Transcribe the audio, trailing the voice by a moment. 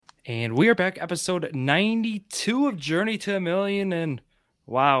And we are back, episode 92 of Journey to a Million. And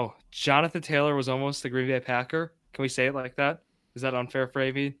wow, Jonathan Taylor was almost the Green Bay Packer. Can we say it like that? Is that unfair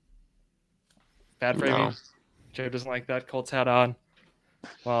framing? Bad No. framing? Joe doesn't like that. Colts hat on.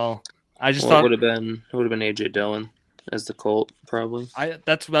 Well, I just Well, thought it would have been AJ Dillon as the Colt, probably.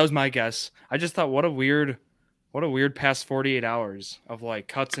 that was my guess. I just thought what a weird past 48 hours of like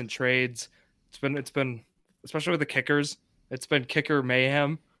cuts and trades. It's been especially with the kickers. It's been kicker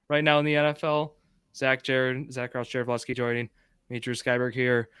mayhem right now in the NFL. Zack Rouse, Jared Vlasky joining me, Drew Skyberg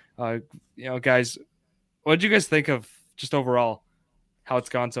here. Guys, what did you guys think of just overall how it's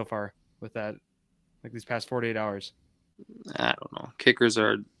gone so far with that, like these past 48 hours? I don't know. Kickers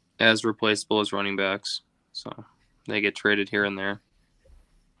are as replaceable as running backs, so they get traded here and there.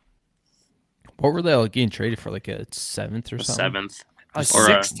 What were they all getting traded for? Like a seventh or something? Seventh. A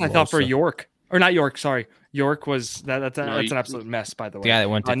sixth, I thought, for York. Or not York, sorry. York was that's an absolute mess, by the way. The guy that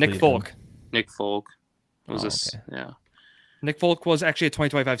went to Nick Folk. Nick Folk was okay. Nick Folk was actually a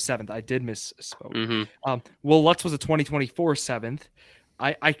 2025 seventh. I did misspoke. Mm-hmm. Will Lutz was a 2024 seventh.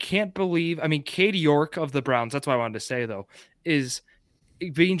 I can't believe. I mean, Cade York of the Browns. That's what I wanted to say though. Is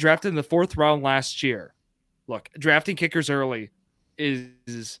being drafted in the 4th round last year. Look, drafting kickers early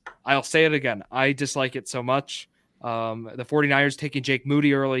is. I'll say it again. I dislike it so much. The 49ers taking Jake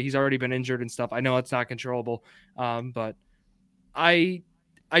Moody early. He's already been injured and stuff. I know it's not controllable. But I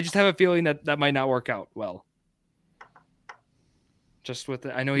just have a feeling that might not work out well. Just with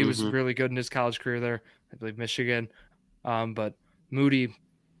I know he was really good in his college career there. I believe Michigan. But Moody,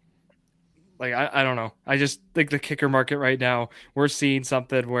 like, I don't know. I just think the kicker market right now, we're seeing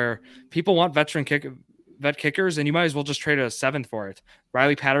something where people want vet kickers, and you might as well just trade a 7th for it.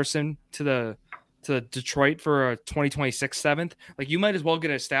 Riley Patterson to Detroit for a 2026 7th. Like, you might as well get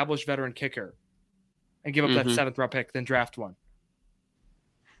an established veteran kicker and give up that 7th round pick than draft one.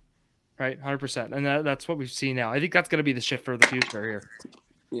 Right? 100%. And that's what we've seen now. I think that's going to be the shift for the future here.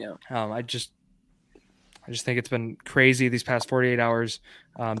 Yeah. I just think it's been crazy these past 48 hours.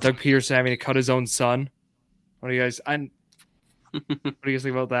 Doug Peterson having to cut his own son. What do you guys think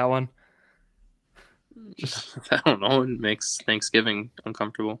about that one? I don't know. It makes Thanksgiving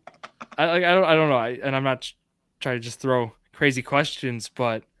uncomfortable. I don't know. And I'm not trying to just throw crazy questions,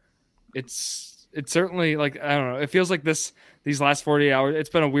 but it's certainly, like, I don't know. It feels like these last 48 hours, it's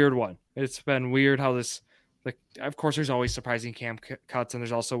been a weird one. It's been weird how this, like, of course there's always surprising camp cuts, and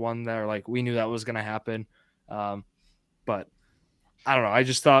there's also one that are like, we knew that was going to happen. But I don't know. I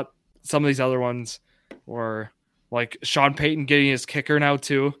just thought some of these other ones were like Sean Payton getting his kicker now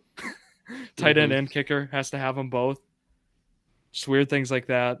too. Tight end and kicker has to have them both. Just weird things like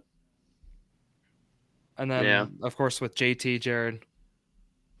that. And then, of course, with JT, Jared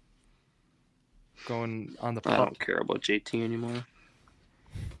going on the pup. I don't care about JT anymore.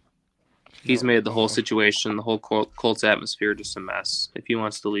 He's made the whole situation, the whole Colts atmosphere, just a mess. If he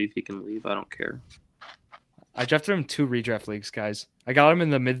wants to leave, he can leave. I don't care. I drafted him 2 redraft leagues, guys. I got him in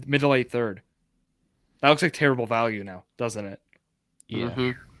the mid to late 3rd. That looks like terrible value now, doesn't it? Yeah,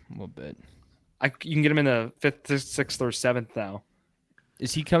 a little bit. You can get him in the 5th, 6th, or 7th now.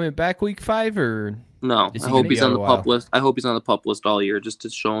 Is he coming back week 5 or no? I hope he's on the pup list. I hope he's on the pup list all year, just to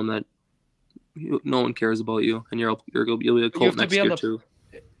show him that no one cares about you, and you'll be a Colt next year too.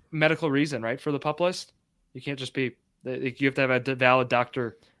 Medical reason, right, for the pup list? You can't just be. You have to have a valid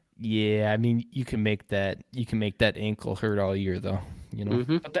doctor. Yeah, I mean, you can make that ankle hurt all year, though. You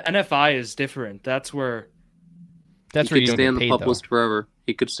know, but the NFI is different. That's where you could don't stay on get the paid, pup though. list forever.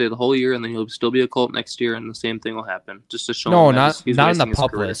 He could stay the whole year, and then he'll still be a Colt next year, and the same thing will happen. Just to show him. No, he's not on the wasting his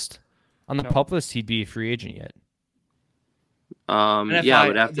pup career. list. On the pup list, he'd be a free agent yet. NFI, yeah,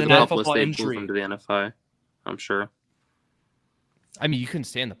 but after the pup list, they injury. move him to the NFI. I'm sure. I mean, you couldn't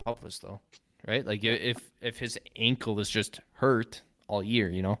stay on the pup list though, right? Like if his ankle is just hurt all year,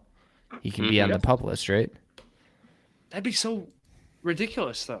 you know, he can be on the pup list, right? That'd be so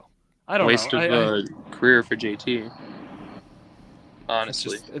ridiculous, though. I don't Waste know. of a career for JT.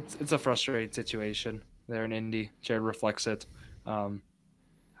 Honestly, it's a frustrating situation there in Indy. Jared reflects it. Probably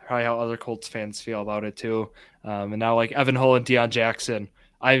how other Colts fans feel about it too. And now, like, Evan Hull and Deion Jackson,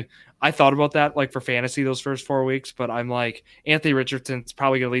 I thought about that, like, for fantasy those first 4 weeks, but I'm like, Anthony Richardson's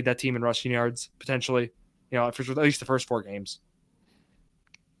probably going to lead that team in rushing yards potentially. You know, for at least the first 4 games.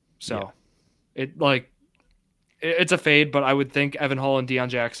 So, it's a fade, but I would think Evan Hull and Deion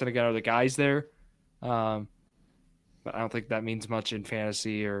Jackson again are the guys there. But I don't think that means much in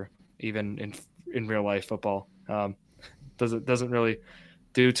fantasy or even in real life football. Doesn't really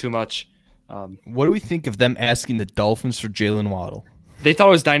do too much. What do we think of them asking the Dolphins for Jalen Waddle? They thought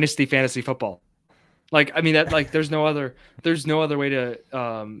it was dynasty fantasy football. Like, I mean, that like there's no other way to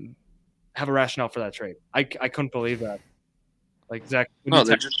have a rationale for that trade. I couldn't believe that. Like Zach, no,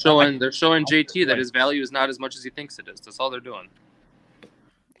 they're showing JT that his value is not as much as he thinks it is. That's all they're doing.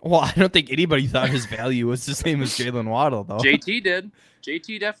 Well, I don't think anybody thought his value was the same as Jalen Waddle, though. JT did.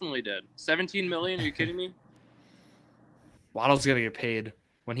 JT definitely did. $17 million. Are you kidding me? Waddle's gonna get paid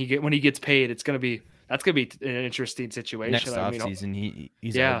when he gets paid. That's gonna be an interesting situation. Next offseason,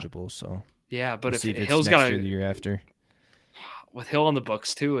 he's eligible. So yeah, but we'll if Hill's got the year after, with Hill on the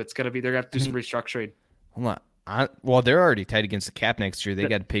books too, it's gonna be they're gonna have to do some restructuring. Hold on. Well, they're already tight against the cap next year. They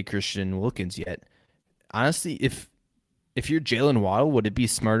got to pay Christian Wilkins yet. Honestly, if you're Jalen Waddle, would it be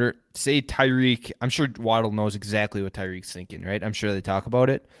smarter? Say Tyreek. I'm sure Waddle knows exactly what Tyreek's thinking, right? I'm sure they talk about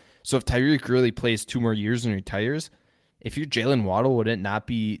it. So if Tyreek really plays 2 more years and retires, if you're Jalen Waddle, would it not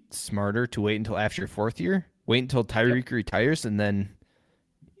be smarter to wait until after your 4th year? Wait until Tyreek retires and then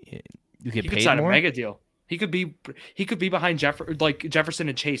you get paid more? He could sign a mega deal. He could be behind Jefferson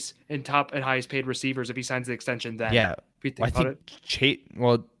and Chase in top and highest paid receivers if he signs the extension then. Yeah. I think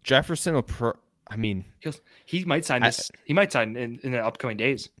Jefferson will he might sign this. He might sign in the upcoming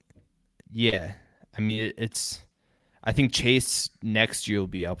days. Yeah. I mean, I think Chase next year will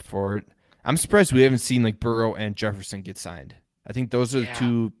be up for it. I'm surprised we haven't seen like Burrow and Jefferson get signed. I think those are the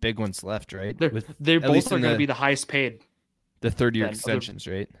 2 big ones left, right? They're both going to be the highest paid. The 3rd-year extensions,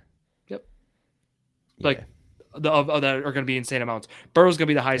 right? Yep. Yeah. Like that are going to be insane amounts. Burrow's going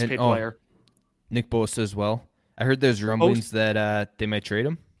to be the highest paid player. Nick Bosa as well. I heard there's rumblings that they might trade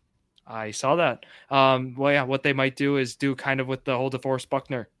him. I saw that. Well, yeah, what they might do is do kind of with the whole DeForest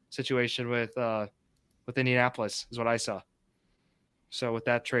Buckner situation with Indianapolis is what I saw. So with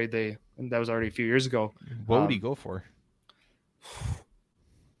that trade, that was already a few years ago. What would he go for?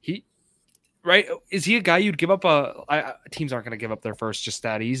 Is he a guy you'd give up teams aren't going to give up their first just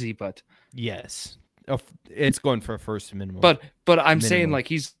that easy, but yes, it's going for a first minimum. But I'm saying like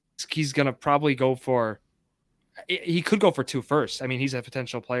he's going to probably go for. He could go for 2 firsts. I mean, he's a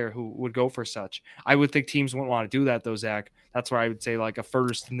potential player who would go for such. I would think teams wouldn't want to do that though, Zach. That's where I would say like a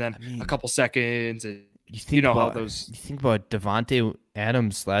first and then a couple seconds. And you think about Devontae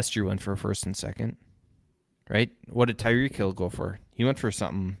Adams last year went for a first and second, right? What did Tyreek Hill go for? He went for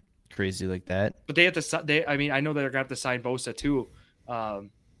something crazy like that. But they have to. I know they're going to have to sign Bosa too, and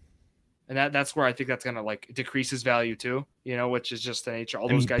that's where I think that's going to like decrease his value too. Which is just the nature. All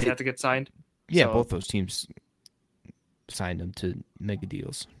those guys have to get signed. Yeah, both those teams signed him to mega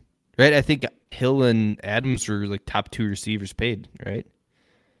deals, right? I think Hill and Adams were like top 2 receivers paid, right?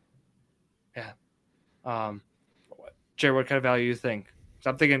 Yeah. Jared, what kind of value do you think? So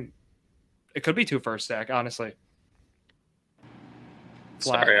I'm thinking it could be 2 firsts, Zach, honestly.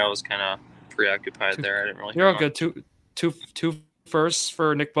 Sorry, I was kind of preoccupied there. I didn't really. You're all good. Two firsts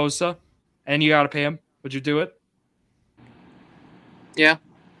for Nick Bosa, and you got to pay him. Would you do it? Yeah,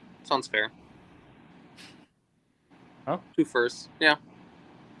 sounds fair. Huh? 2 firsts. Yeah.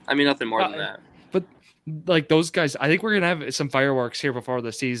 I mean, nothing more than that. But like those guys, I think we're gonna have some fireworks here before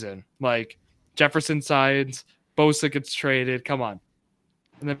the season. Like Jefferson signs, Bosa gets traded. Come on.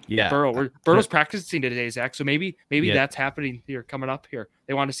 And then Burrow's practicing today, Zach. So maybe that's happening here coming up here.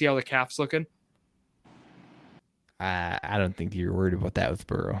 They want to see how the calf's looking. I don't think you're worried about that with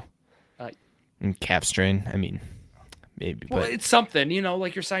Burrow. And calf strain. I mean, maybe. Well, it's something,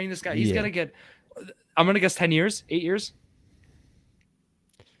 like you're signing this guy. He's gonna get. I'm gonna guess 10 years, 8 years.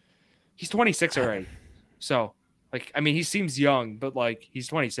 He's 26 already. So, he seems young, but he's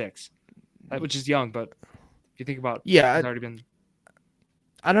 26, which is young. But if you think about, he's already been.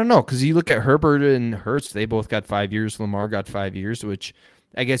 I don't know, because you look at Herbert and Hurts, they both got 5 years. Lamar got 5 years, which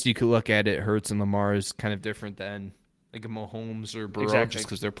I guess you could look at it. Hurts and Lamar is kind of different than like a Mahomes or Burrow, just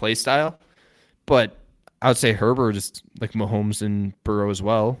because their play style. But I would say Herbert is like Mahomes and Burrow as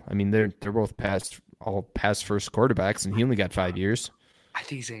well. I mean, they're both past first quarterbacks, and he only got 5 years. I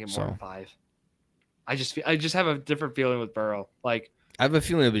think he's gonna get more than 5. I just have a different feeling with Burrow. I have a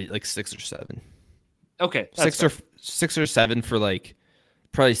feeling it'll be like 6 or 7. Okay, 6 or 7 for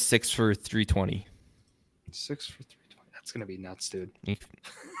probably 6 for 320. 6 for 320. That's gonna be nuts, dude.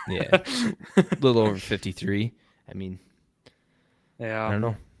 Yeah, a little over 53. I mean, yeah, I don't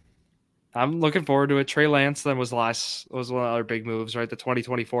know. I'm looking forward to it. Trey Lance then was one of the other big moves, right? The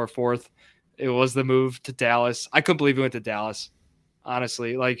 2024 4th. It was the move to Dallas. I couldn't believe he went to Dallas.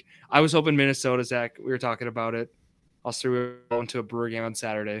 Honestly, I was hoping Minnesota, Zach. We were talking about it. Also, we were going to a Brewer game on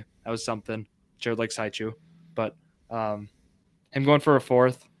Saturday. That was something. Jared likes Saichu, but him going for a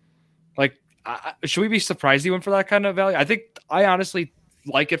 4th. Should we be surprised he went for that kind of value? I honestly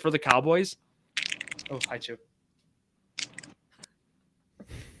like it for the Cowboys. Oh, Saichu.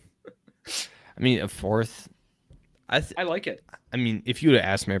 I mean, a fourth. I like it. I mean, if you would have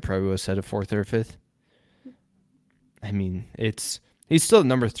asked me, I probably would have said a fourth or a fifth. I mean, he's still the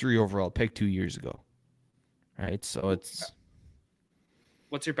number 3 overall pick 2 years ago, right? So it's.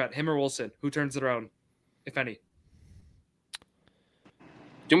 What's your bet? Him or Wilson? Who turns it around, if any?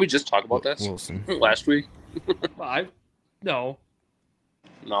 Didn't we just talk about this Wilson last week? No.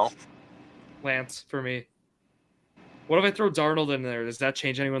 Lance for me. What if I throw Darnold in there? Does that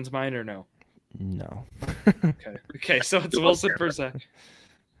change anyone's mind or no? No. Okay. So it's Wilson per se.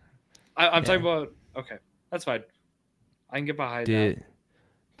 I'm talking about. Okay, that's fine. I can get behind that.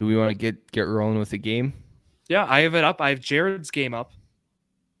 Do we want to get rolling with the game? Yeah, I have it up. I have Jared's game up.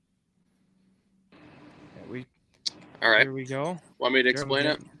 All right. Here we go. Want me to explain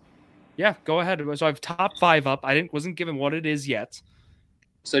it? Yeah, go ahead. So I have top 5 up. Wasn't given what it is yet.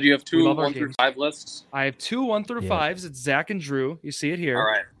 So do you have 2 1 through 5 lists? I have 2 1 through 5s. It's Zack and Drew. You see it here. All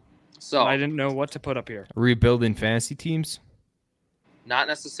right. So I didn't know what to put up here. Rebuilding fantasy teams? Not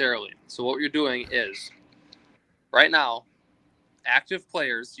necessarily. So what you're doing is, right now, active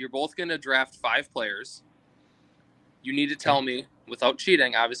players, you're both going to draft 5 players. You need to tell me, without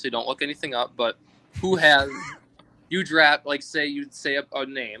cheating, obviously don't look anything up, but who has, you draft, like you'd say a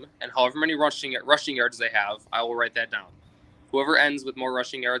name, and however many rushing yards they have, I will write that down. Whoever ends with more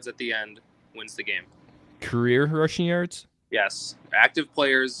rushing yards at the end wins the game. Career rushing yards? Yes. Active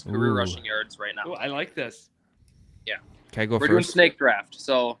players, career rushing yards right now. Ooh, I like this. Yeah. Can I go We're first? doing snake draft.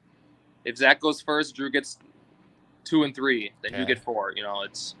 So if Zach goes first, Drew gets 2 and 3, then you get 4.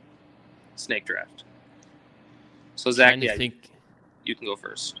 It's snake draft. So Zach, you can go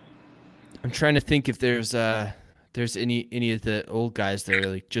first. I'm trying to think if there's any of the old guys that are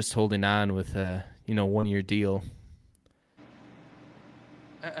like just holding on with 1 year deal.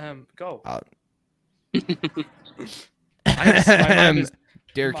 Go.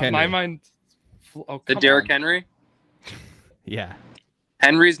 Derrick Henry. My mind. The Derrick Henry. Yeah.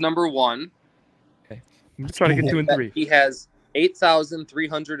 Henry's number 1. Okay. I'm just trying to get 2 and 3. He has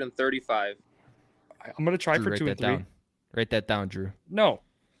 8,335. I'm gonna try Drew, for 2 and 3. Down. Write that down, Drew. No.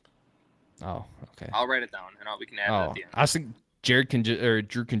 Oh, okay. I'll write it down, and we can add it at the end. I was thinking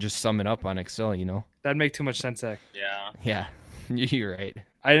Drew can just sum it up on Excel. That'd make too much sense, Zach. Yeah. Yeah. You're right.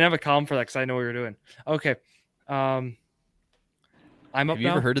 I didn't have a column for that because I know what you're doing. Okay. I'm up now. Have you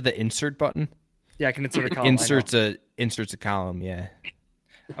ever heard of the insert button? Yeah, I can insert a column. Inserts a column, yeah.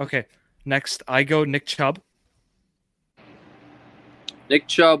 Okay. Next, I go Nick Chubb. Nick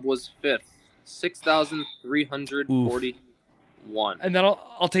Chubb was 5th. 6,341. And then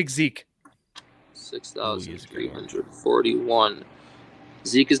I'll take Zeke. 6,341.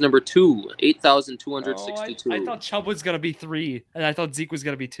 Zeke is number 2, 8,262. I thought Chubb was gonna be 3, and I thought Zeke was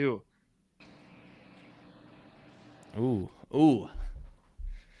gonna be 2. Ooh.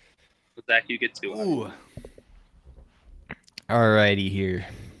 Zach, you get 2. Ooh. Alrighty, here.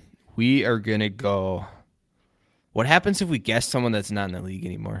 We are gonna go. What happens if we guess someone that's not in the league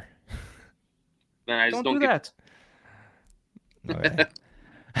anymore? Man, I just don't do that. Okay.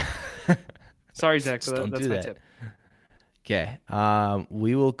 Sorry, Zach. So that's my tip. Okay.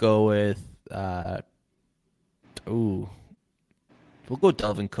 We will go with. We'll go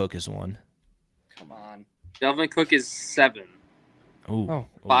Delvin Cook as 1. Come on. Delvin Cook is 7. Ooh.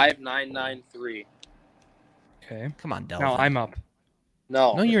 5,993. Okay. Come on, Delvin. No, I'm up.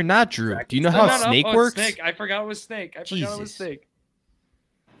 No, you're not, Drew. Do you know how Snake works? Snake. I forgot it was Snake.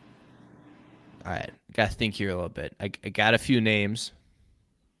 All right. Got to think here a little bit. I got a few names.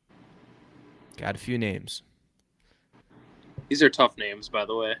 These are tough names, by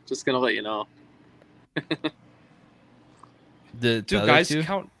the way. Just going to let you know. Do guys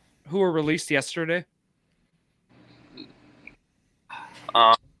count who were released yesterday?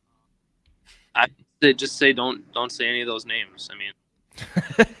 I just say don't say any of those names. I mean,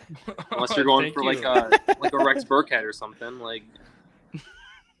 unless you're going for like a Rex Burkhead or something. Like,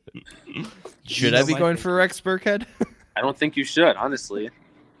 should I be going for Rex Burkhead? I don't think you should, honestly.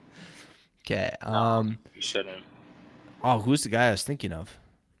 Okay. No, you shouldn't. Oh, who's the guy I was thinking of?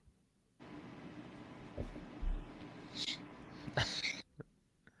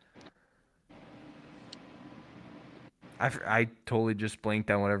 I totally just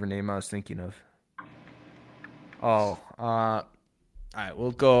blanked on whatever name I was thinking of. Oh, all right, we'll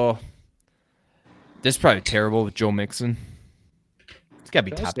go. This is probably terrible with Joe Mixon. It's got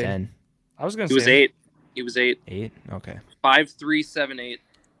to be top 10. I was going to say 8. He was 8. 8? Okay. 5,378.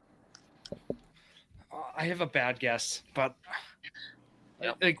 I have a bad guess, but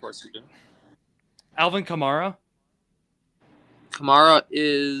of course you do. Alvin Kamara? Kamara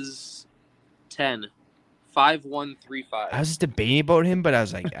is 10. 5135. I was just debating about him, but I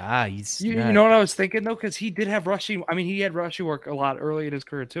was like, he's You not. know what I was thinking though, because he did have rushing. I mean, he had rushing work a lot early in his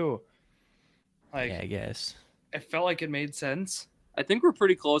career too. Like, Yeah, I guess. it felt like it made sense. I think we're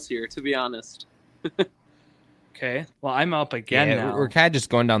pretty close here, to be honest. Okay, well, I'm up again Yeah, now. we're kind of just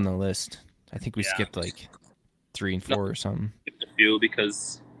going down the list. I think we Yeah. skipped like 3 and 4 or something. A few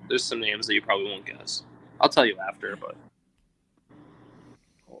because there's some names that you probably won't guess. I'll tell you after, but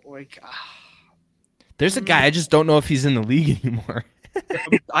Like, There's a guy I just don't know if he's in the league anymore.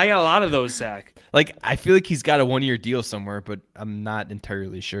 I got a lot of those, Zach. Like, I feel like he's got a 1-year deal somewhere, but I'm not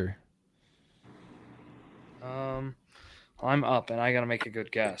entirely sure. I'm up, and I gotta make a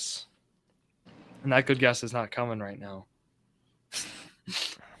good guess, and that good guess is not coming right now.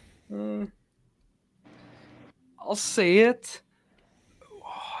 I'll say it.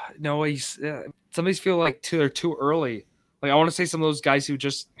 No, somebody's feel like they're too early. Like, I want to say some of those guys who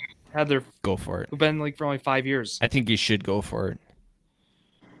just had their Go for it. who've been like for only 5 years. I think you should go for it.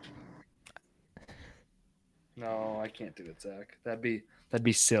 No, I can't do it, Zach. That'd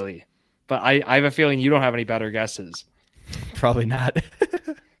be silly. But I have a feeling you don't have any better guesses. Probably not.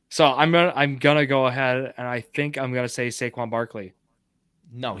 So I'm gonna go ahead and I think I'm gonna say Saquon Barkley.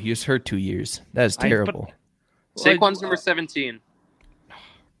 No, he was hurt 2 years. That is terrible. Saquon's number 17.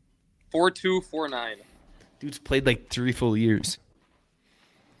 4249. Dude's played like 3 full years.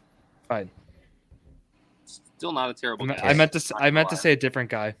 Fine. Still not a terrible guess. I meant to say a different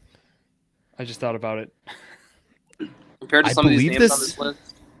guy. I just thought about it. Compared to I some of these believe names on this- this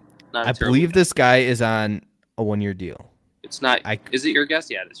list, not a I terrible believe guess. this guy is on a 1-year deal. It's not. Is it your guess?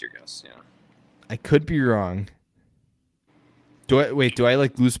 Yeah, it is your guess. Yeah. I could be wrong. Do I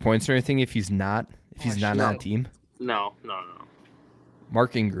like lose points or anything if he's not on a team? No.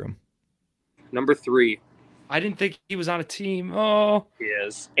 Mark Ingram. Number 3. I didn't think he was on a team. Oh, He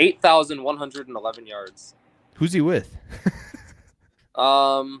is 8,111 yards. Who's he with?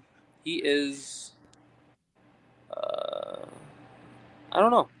 He is. I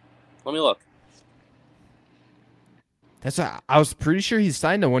don't know. Let me look. I was pretty sure he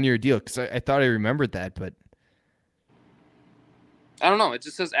signed a 1-year deal because I thought I remembered that, but I don't know. It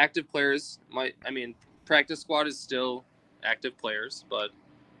just says active players. Practice squad is still active players, but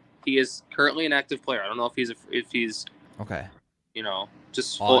he is currently an active player. I don't know if he's okay.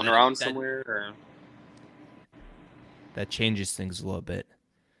 Just floating Oh, around that- somewhere. Or... That changes things a little bit.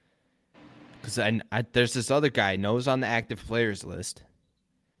 Because there's this other guy I know is on the active players list,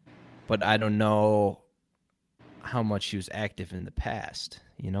 but I don't know how much he was active in the past,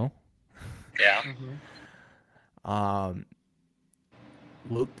 Yeah.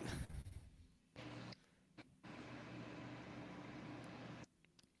 Look.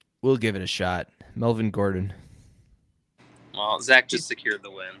 We'll give it a shot. Melvin Gordon. Well, Zach just secured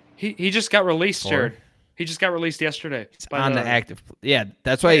the win. he just got released, Four. Jared. He just got released yesterday. It's on the active. Yeah,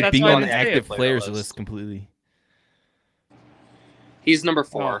 that's why That's being why on I the didn't say active it. players Player list list. completely. He's number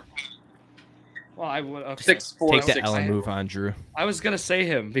 4. Well, I would okay. 6'4", Take that 6'9". L and move on, Drew. I was gonna say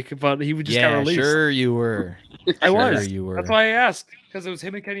him but he just got released. Sure you were. I was. Sure you were. That's why I asked, because it was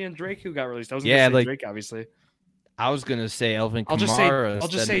him and Kenny and Drake who got released. I was Yeah, gonna say like- Drake, obviously. I was gonna say Elvin I'll just say- Kamara I'll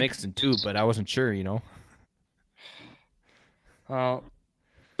just instead say- of Mixon too, but I wasn't sure.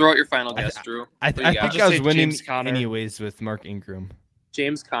 Throw out your final guess, Drew. I What do think you got? just I was say winning James Conner. anyways with Mark Ingram.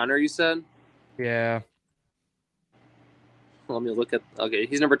 James Conner, you said? Yeah. Let me look at. Okay,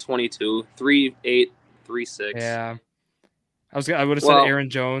 he's number 22. 3'8", 3'6". Yeah. I would have said Well, Aaron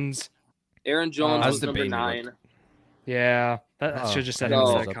Jones. Aaron Jones I was was number debating 9. Yeah. I should have just said no. him I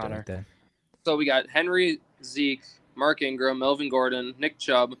was instead of up there Connor. like that. So we got Henry, Zeke, Mark Ingram, Melvin Gordon, Nick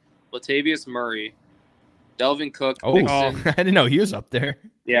Chubb, Latavius Murray, Delvin Cook, Oh, Mixon, I didn't know he was up there.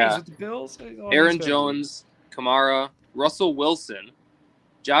 yeah, He's with the Bills. Oh, Aaron he's Jones, Kamara, Russell Wilson,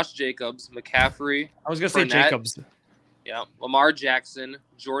 Josh Jacobs, McCaffrey, I was gonna say Fournette. Jacobs. yeah, Lamar Jackson,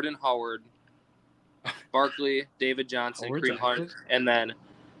 Jordan Howard, Barkley, David Johnson, Howard's Kareem Hunt, active? and then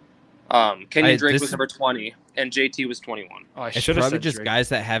Kenyon Drake this was is- number 20, and JT was 21. Oh, I It's should have probably said just Drake. guys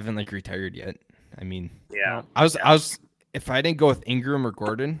that haven't retired yet. I mean, Yeah, I was if I didn't go with Ingram or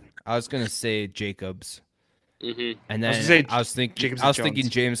Gordon, I was gonna say Jacobs, mm-hmm. and I was then gonna say I was thinking Jacobs I and was thinking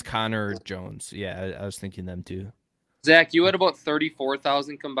Jones. James Conner or Jones. Yeah, I was thinking them too. Zach, you had about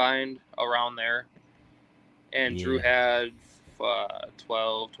 34,000 combined around there. And Drew had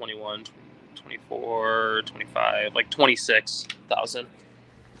 12, 21, 24, 25, like 26,000.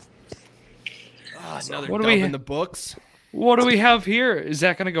 Another What do dub we- in the books? What do we have here? Is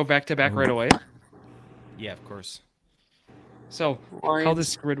that gonna go back to back right away? Yeah, of course. So how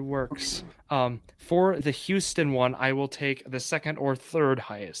this grid works. For the Houston one, I will take the second or third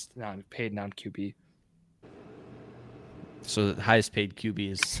highest paid non QB. So the highest paid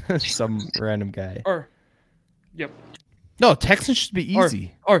QB is some random guy. Or, yep. No, Texans should be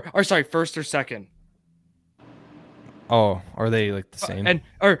easy. Or sorry, first or second. Oh, are they like the same?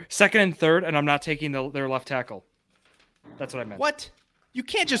 Or second and third, and I'm not taking their left tackle. That's what I meant. What? You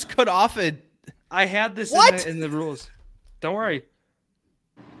can't just cut off a. I had this What? in the rules. Don't worry.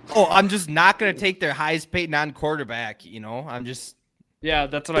 Oh, I'm just not gonna take their highest paid non-quarterback. I'm just. Yeah,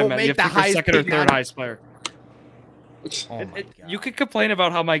 that's what I Don't meant. make You have the to take your highest second or paid third highest player. Oh my God. You could complain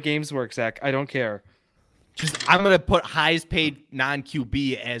about how my games work, Zach. I don't care. I'm gonna put highest paid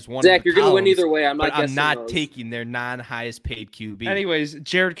non-QB as one. Zach, of the you're gonna win columns, either way. I'm but not guessing I'm not those. taking their non-highest paid QB. Anyways,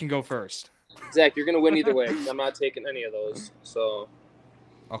 Jared can go first. Zach, you're gonna win either way. I'm not taking any of those. So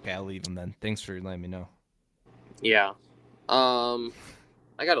Okay, I'll leave them then. Thanks for letting me know. yeah.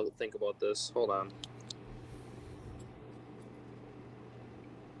 I gotta think about this. Hold on.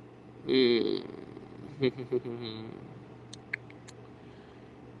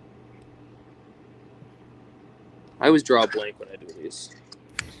 I always draw a blank when I do these.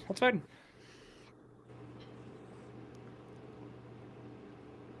 That's fine.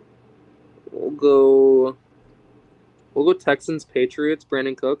 We'll go Texans, Patriots,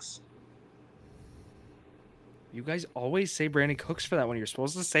 Brandon Cooks. You guys always say Brandon Cooks for that when you're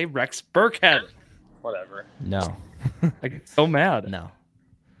supposed to say Rex Burkhead. Whatever. No, I get so mad. no.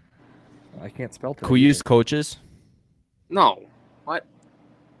 I can't spell today. Can we use coaches? No. What?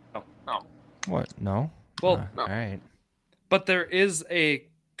 No. What? No. Well, no. All right. but there is a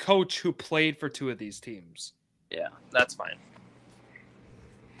coach who played for two of these teams. Yeah, that's fine.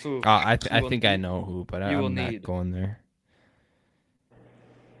 Who I you will think I need- know who, but you will I'm not need. going there.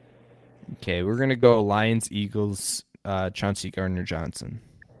 Okay, we're gonna go Lions, Eagles, Chauncey Gardner-Johnson.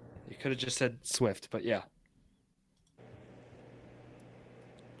 You could have just said Swift, but yeah.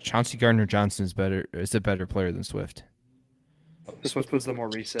 Chauncey Gardner-Johnson is a better player than Swift. Swift was the more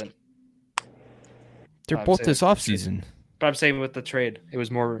recent. They're I'd both say this that's offseason. But I'm saying with the trade, it was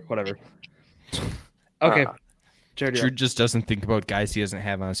more whatever. Okay. Jared, you're Drew up. just doesn't think about guys he doesn't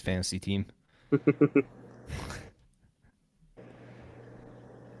have on his fantasy team.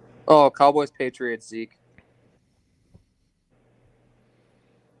 Oh, Cowboys, Patriots, Zeke.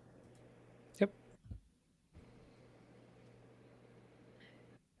 Yep.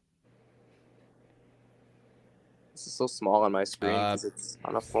 This is so small on my screen because it's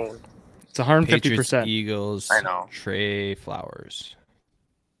on a phone. It's 150%. Patriots, Eagles, I know. Trey Flowers.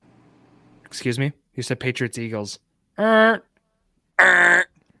 Excuse me? You said Patriots, Eagles. Oh,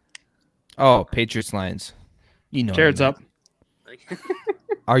 Patriots, Lions. You know. Jared's up.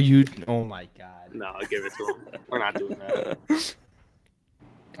 Are you? Oh my God. No, I'll give it to him. We're not doing that.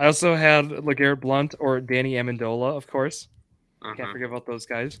 I also had LeGarrette Blount or Danny Amendola, of course. Can't forget about those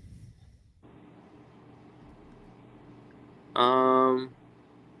guys.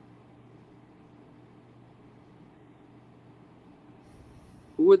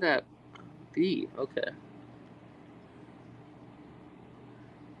 Who would that be? Okay.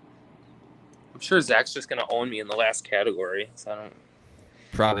 I'm sure Zach's just gonna own me in the last category. So I don't.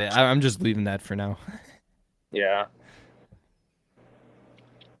 Probably. I'm just leaving that for now. Yeah.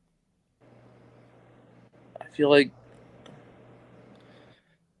 I feel like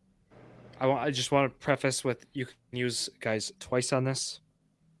I just want to preface with you can use guys twice on this.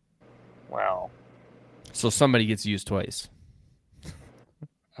 wow. So somebody gets used twice.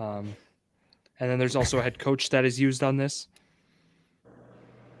 And then there's also a head coach that is used on this.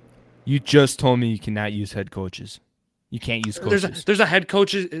 You just told me you cannot use head coaches. You can't use coaches. There's a head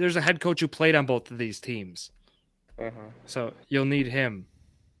coach who played on both of these teams. So you'll need him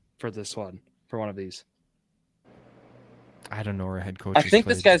for one of these. I don't know where a head coach I is think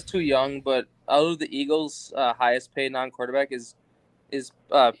this played. guy's too young, but out of the Eagles' highest paid non-quarterback is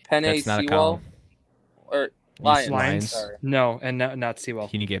Penei That's not a Sewell column. or Lions. Lions. Sorry. No, and not Sewell.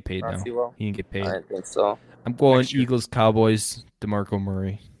 He didn't get paid Not now. Sewell? He didn't get paid. I didn't think so. I'm going Next year. Eagles, Cowboys, DeMarco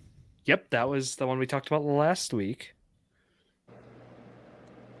Murray. Yep, that was the one we talked about last week.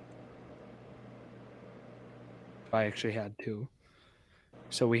 I actually had two.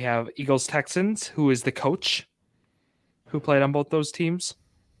 So we have Eagles Texans, who is the coach who played on both those teams.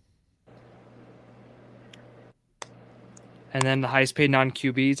 And then the highest paid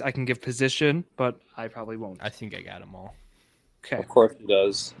non-QBs, I can give position, but I probably won't. I think I got them all. Okay. Of course he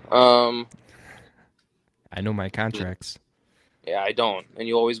does. I know my contracts. Yeah, I don't. And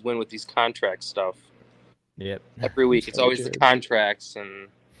you always win with these contract stuff. Yep. Every week, it's Sorry, always the Jared. contracts, and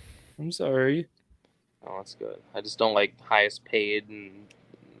I'm sorry. oh, that's good. I just don't like highest paid and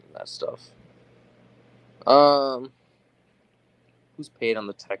that stuff. Who's paid on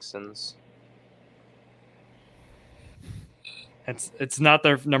the Texans? It's not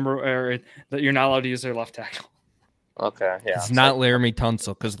their number, or that you're not allowed to use their left tackle. Okay, yeah. It's not Laramie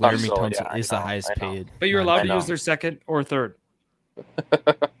Tunsil because Laramie Tunsil, Tunsil yeah, is I the know, highest I know. paid. But you're Not- allowed to know. use their second or third.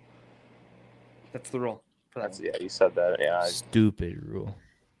 That's the rule for that. Yeah, you said that. Yeah. Stupid rule.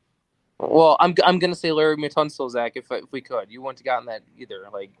 Well, I'm gonna say Larry Tunsil, Zach, if we could. You wouldn't have gotten that either.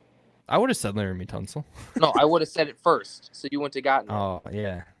 Like, I would have said Laramie Tunsil. no, I would have said it first, so you wouldn't have gotten it. Oh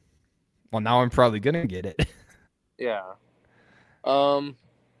yeah. Well, now I'm probably gonna get it. Yeah. I'll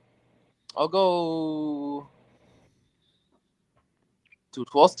go. Dude,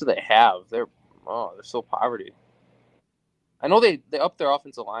 who else do they have? They're so poverty. I know they up their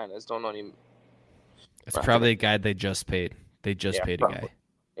offensive line. I just don't know any. It's probably a guy they just paid. They just Yeah, paid probably. a guy.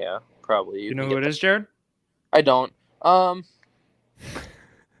 Yeah, probably. You know who it is, Jared? I don't.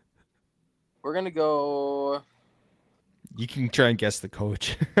 We're gonna go. You can try and guess the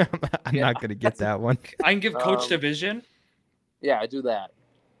coach. I'm Yeah. not gonna get that one. I can give Coach Division, Yeah, I do that.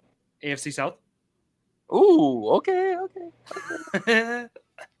 AFC South. Ooh, okay.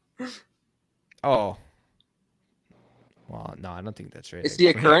 Oh. Well, no, I don't think that's right. Is he a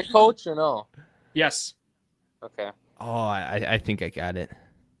actually. current coach or no? Yes. Okay. Oh, I think I got it.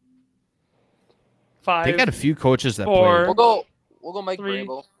 5. They got a few coaches that 4. play. We'll go Mike 3.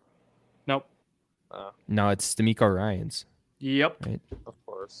 Vrabel. Nope. No, it's D'Amico Ryans. Yep. Right? Of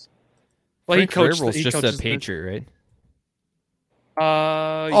course. Well, Frank he coached. Vrabel's He just a coaches the- Patriot, right?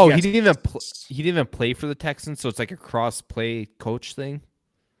 Oh, he didn't even he didn't even play for the Texans, so it's like a cross play coach thing.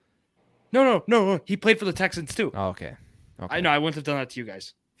 No. He played for the Texans too. Oh, okay. I know. I wouldn't have done that to you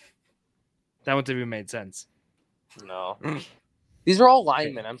guys. That wouldn't have even made sense. No. These are all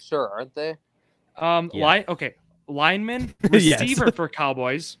linemen, I'm sure, aren't they? Yeah. Lineman, Yes. receiver for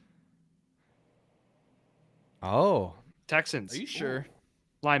Cowboys, Oh, Texans. are you sure?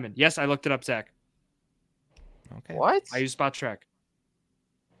 Lineman. Yes, I looked it up, Zach. Okay. What? I use Spot Track.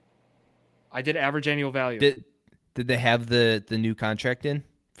 I did average annual value. Did they have the new contract in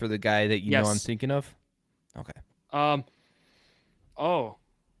for the guy that you know I'm Yes. thinking of? Okay. Oh.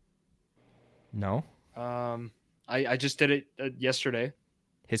 No, I just did it yesterday.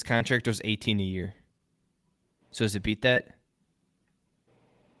 his contract was 18 a year. So does it beat that?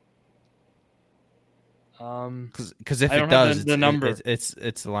 Because if I it don't have does, the number.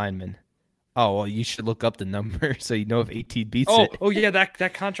 it's a lineman. Oh well, you should look up the number so you know if 18 beats it. Oh yeah,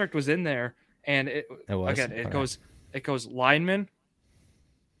 that contract was in there, and it was? again it Okay. goes lineman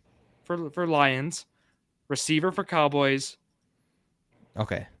for Lions, receiver for Cowboys.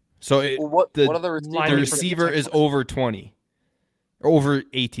 Okay, so Well, what the are the receivers? the lineman for receiver is Texans. over 20, or over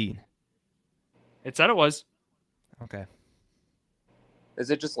 18. It said it was. Okay. Is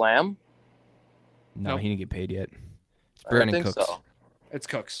it just Lamb? No, Nope. he didn't get paid yet. It's I don't Brandon think Cooks. so. It's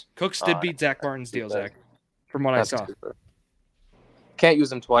Cooks. Cooks did beat Zach Martin's deal, Zach, from what That's I saw. super. Can't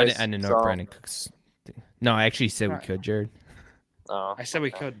use him I twice. didn't know so- Brandon Cooks. No, I actually said we Alright. could, Jared. Oh, I said we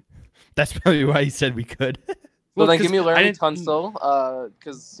okay. could. That's probably why he said we could. So Well, then 'cause give me I Larry didn't- Tunsil,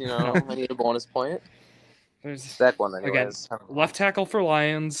 because I need a bonus point. There's That one, again anyways. left tackle for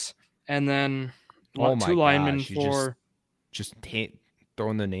Lions, and then Oh my two linemen gosh, you for. Just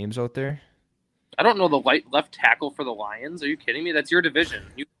throwing the names out there. I don't know the left tackle for the Lions. Are you kidding me? That's your division.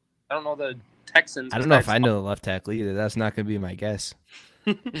 I don't know the Texans. I don't know if I know the left tackle either. That's not going to be my guess.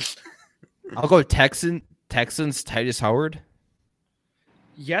 I'll go Texans, Titus Howard.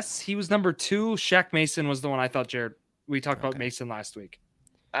 Yes, he was number 2. Shaq Mason was the one I thought, Jared. We talked about Okay. Mason last week.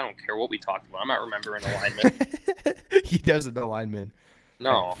 I don't care what we talked about. I'm not remembering alignment. He doesn't know lineman.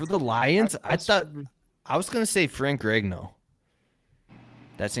 No. For the Lions, I thought I was going to say Frank Regno.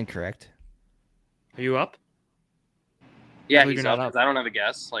 That's incorrect. Are you up? Yeah, believe he's you're up. not 'Cause I don't have a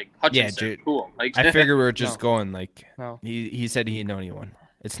guess. Like Hutchinson. dude. Cool. Like I figure we are just No. going like No. he said he didn't know anyone.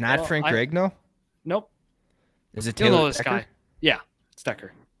 It's not Well, Frank I- Regno. Nope. Is it You'll Taylor know this Decker? guy. Yeah, it's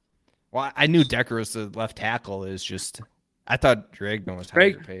Decker. Well, I knew Decker was the left tackle. Is just I thought Regno was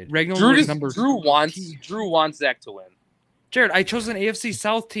higher paid. Regno Drew, was number. Drew wants Zach to win. Jared, I chose an AFC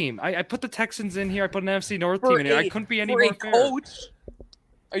South team. I put the Texans in here. I put an NFC North team in here. I couldn't be any for more a fair. coach.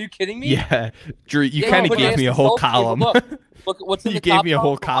 Are you kidding me? Yeah, Drew, you Yeah, kind of but gave me a AFC whole South team, column. Look at what's in You the gave top me a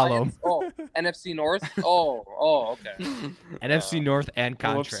whole column for Lions. Oh, NFC North. Oh, okay. NFC North and Whoops.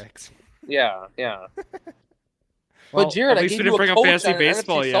 contracts. Yeah. Well, But Jared, at I least gave we you didn't a bring up coach fantasy on an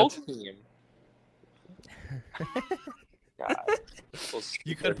baseball NFC yet. South team. God, so You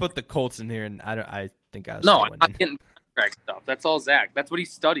stupid. could put the Colts in here, and I think I was No, still I'm winning. not getting contract stuff. That's all Zach. That's what he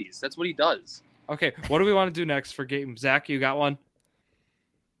studies. That's what he does. Okay, what do we want to do next for game? Zach, you got one?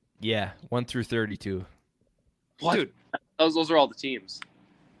 Yeah, 1 through 32. What? Dude, Those are all the teams.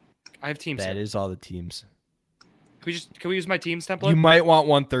 I have teams That here. is all the teams. Can we use my team's template? You might want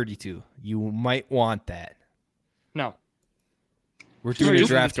 132. You might want that. No. We're doing a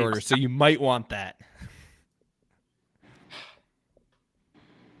draft order, so you might want that.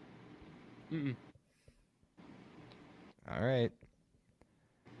 Mm-mm. All right.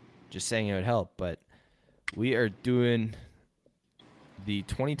 Just saying it would help, but we are doing the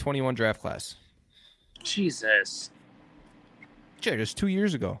 2021 draft class. Jesus. Sure, just 2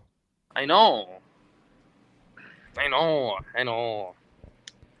 years ago. I know.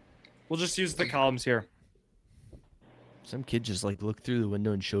 We'll just use the columns here. Some kid just looked through the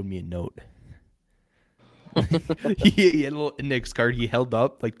window and showed me a note. He had a little index card he held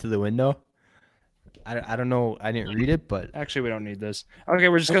up to the window. I don't know. I didn't read it, but Actually, we don't need this. Okay,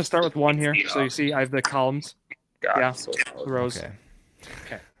 we're just going to start with 1 here. So you see I have the columns. God, Yeah, so the rows. okay.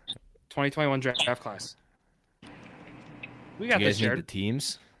 Okay. 2021 draft class. We got You this, guys need Jared. the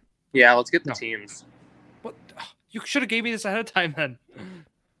teams? Yeah, let's get the No. teams. What? You should have gave me this ahead of time then.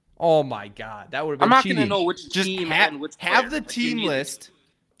 Oh my god, that would have been I'm not cheating. going to know which Just team have, and which have player. the team list.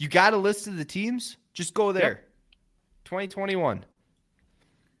 You got a list of the teams? Just go there. Yep. 2021.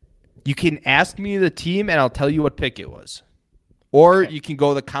 You can ask me the team and I'll tell you what pick it was. Or Okay. you can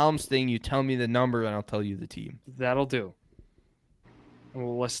go the columns thing, you tell me the number and I'll tell you the team. That'll do. And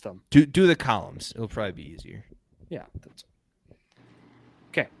we'll list them. Do the columns. It'll probably be easier. Yeah.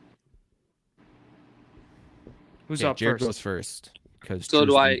 Okay. Who's Okay, up Jared first? goes first. So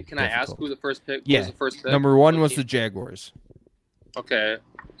do I? Can I ask who the first pick? Who Yeah. was the first pick? Number 1 What was team? the Jaguars. Okay,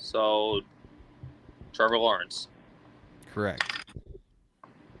 so Trevor Lawrence. Correct.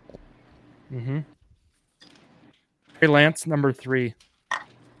 Mm-hmm. Hey, Lance, number 3.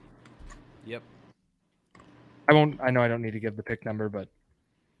 Yep. I know I don't need to give the pick number, but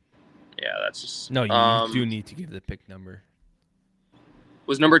Yeah, that's just No, you do need to give the pick number.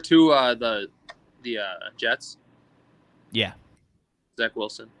 Was number 2 the Jets? Yeah. Zach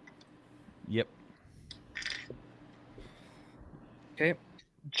Wilson. Yep. okay.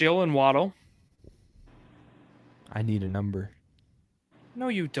 Jill and Waddle. I need a number. No,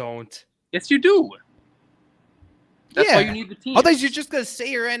 you don't. Yes, you do. That's why you need the team. Otherwise, you're just going to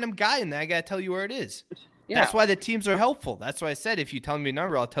say a random guy, and then I got to tell you where it is. Yeah. That's why the teams are helpful. That's why I said if you tell me a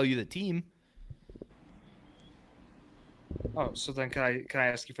number, I'll tell you the team. Oh, so then can I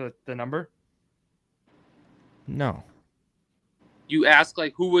ask you for the number? No. You ask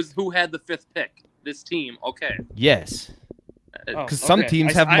who had the 5th pick? This team. Okay. Yes. Oh, Because some okay.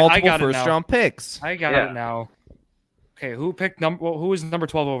 teams I have multiple got it now. first-round picks. I got Yeah. it now. Okay, who picked who was number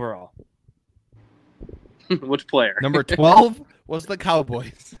 12 overall? Which player? Number 12 was the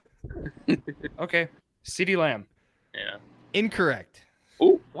Cowboys. Okay, CeeDee Lamb. Yeah. Incorrect.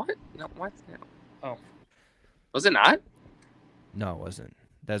 Oh, what? No, what? Oh. Was it not? No, it wasn't.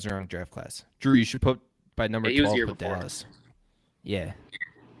 That's the wrong draft class. Drew, you should put by number Yeah, he was 12 the year put before. Dallas. Yeah.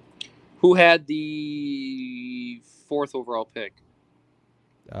 Who had the 4th overall pick?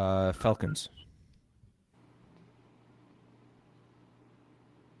 Falcons.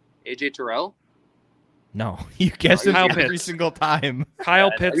 AJ Terrell? No, you guessed it Kyle every Pitts. single time. Kyle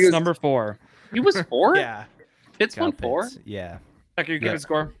Yeah, Pitts, he was- number 4. He was 4? Yeah. Pitts Kyle won 4? Pitts. Yeah. Zach, you give Yeah. a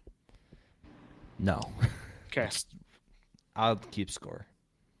score? No. Okay. I'll keep score.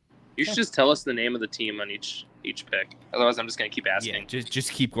 You should just tell us the name of the team on each pick. Otherwise, I'm just going to keep asking. Yeah,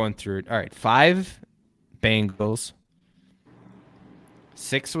 just keep going through it. All right, 5 Bengals.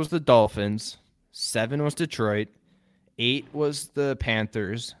 6 was the Dolphins. 7 was Detroit. 8 was the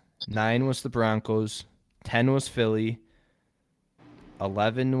Panthers. 9 was the Broncos. 10 was Philly.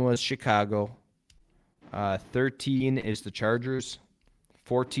 11 was Chicago. 13 is the Chargers.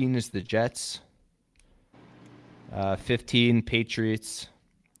 14 is the Jets. 15 Patriots.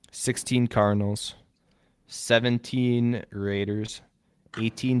 16 Cardinals. 17 Raiders.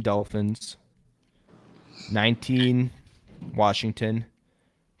 18 Dolphins. 19 Washington.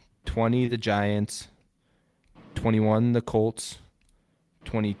 20 the Giants. 21 the Colts.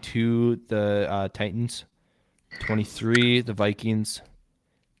 22 the Titans. 23 the Vikings.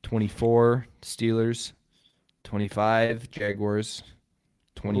 24 Steelers. 25 Jaguars.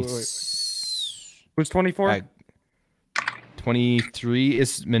 20. Who's 24? 23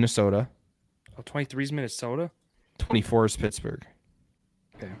 is Minnesota. Oh, 23 is Minnesota. 24 is Pittsburgh.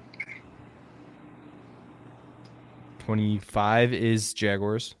 Okay. 25 is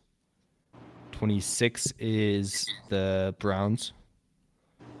Jaguars. 26 is the Browns.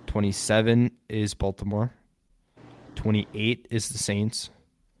 27 is Baltimore. 28 is the Saints.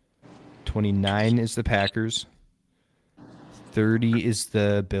 29 is the Packers. 30 is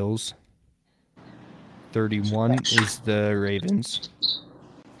the Bills. 31 is the Ravens.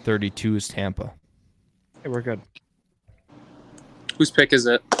 32 is Tampa. Hey, we're good. Whose pick is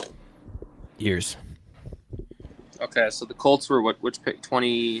it? Years. Okay, so the Colts were which pick?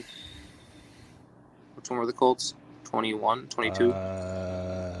 20. Which one were the Colts? 21, 22?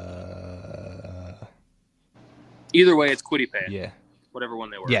 Either way, it's Quiddy Pay. Yeah. Whatever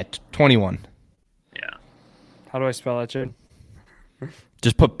one they were. Yeah, 21. Yeah. How do I spell that, Jade?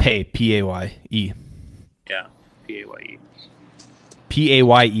 Just put pay, P-A-Y-E. Yeah. P-A-Y-E.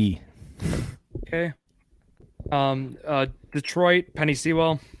 P-A-Y-E. Okay. Detroit, Penny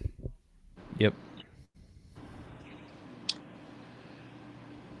Sewell. Yep.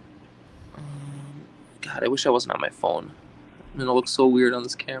 God, I wish I wasn't on my phone. It'll look so weird on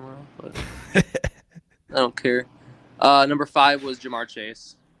this camera, but I don't care. Number 5 was Jamar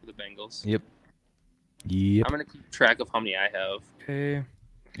Chase for the Bengals. Yep. I'm gonna keep track of how many I have. Okay.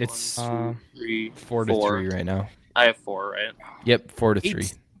 It's 1, 2, 3, 4 to 3 right now. I have 4, right? Yep, 4 to 3.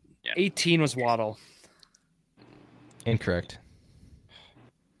 18 was Waddle. Incorrect.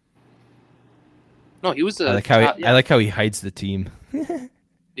 No, he was I like how he hides the team.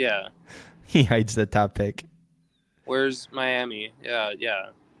 Yeah. He hides the top pick. Where's Miami? Yeah,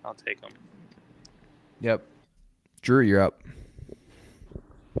 I'll take him. Yep. Drew, you're up.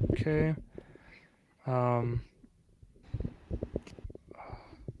 Okay.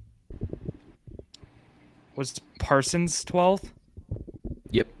 Was Parsons 12th?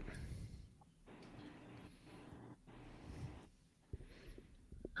 Yep.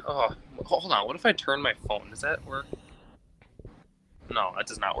 Oh, hold on. What if I turn my phone? Does that work? No, that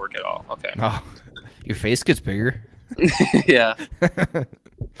does not work at all. Okay. Oh, your face gets bigger. Yeah. Where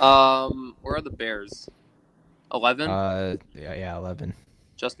are the Bears? 11? Yeah, 11.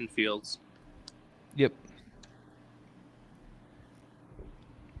 Justin Fields. Yep.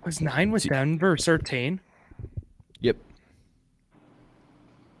 Was 9 with Denver 13? Yep.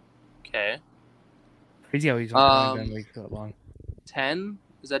 Okay. Crazy how he's only been like that long. 10?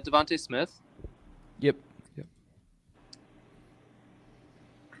 Is that Devontae Smith? Yep.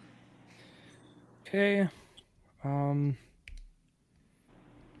 Okay.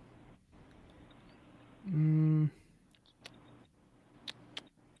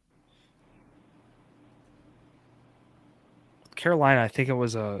 Carolina, I think it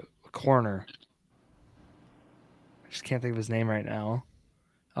was a corner. I just can't think of his name right now.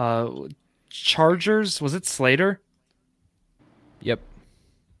 Chargers, was it Slater? Yep.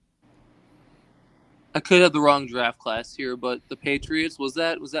 I could have the wrong draft class here, but the Patriots, was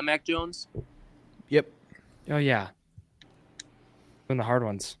that Mac Jones? Yep. Oh yeah. Doing the hard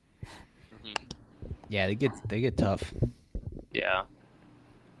ones. Yeah, they get tough. Yeah.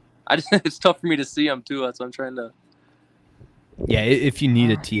 It's tough for me to see them too. That's what I'm trying to. Yeah, if you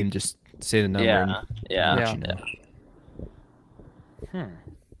need a team, just say the number. Yeah. Hmm.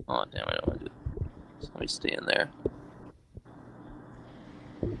 Oh damn! I don't want to do. Let me stay in there.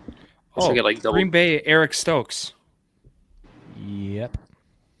 Oh, get, like, double... Green Bay, Eric Stokes. Yep.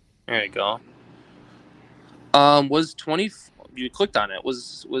 There you go. Was 20? You clicked on it.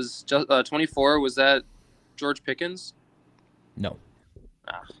 Was just 24? Was that George Pickens? No.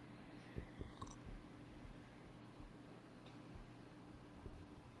 Ah.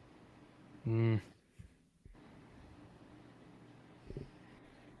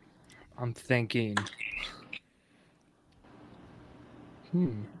 I'm thinking.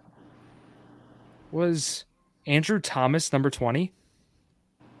 Was Andrew Thomas number 20?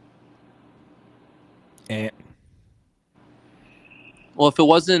 Well, if it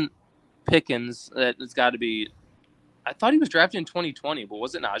wasn't Pickens, it's got to be. I thought he was drafted in 2020, but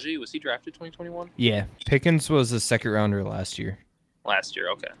was it Najee? Was he drafted 2021? Yeah, Pickens was a second rounder last year. Last year,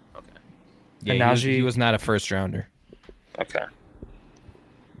 okay. Yeah, and Najee... he was not a first rounder. Okay.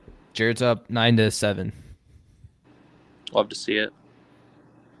 Jared's up 9-7. Love to see it.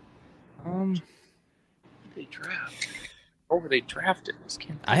 They draft. What were they drafted?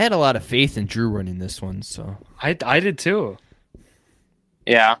 I had a lot of faith in Drew running this one, so I did too.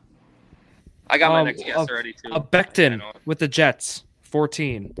 Yeah. I got my next guess already too. Becton with the Jets,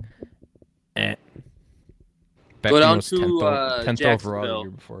 14. Becton Go down was to 10th overall the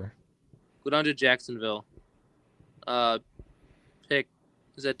year before. Go down to Jacksonville. Pick,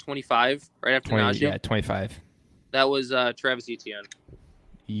 is that 25? Right after Najee? Yeah, 25. That was Travis Etienne.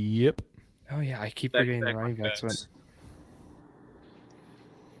 Yep. Oh yeah, I keep forgetting the running backs went.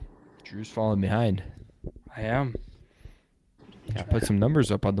 Drew's falling behind. I am. Yeah, put some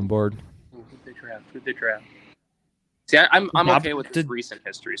numbers up on the board. Who'd they draft? See, I'm okay with this recent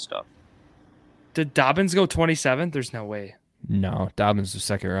history stuff. Did Dobbins go 27th? There's no way. No, Dobbins was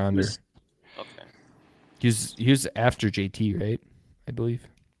second rounder. Okay. He was after JT, right? I believe.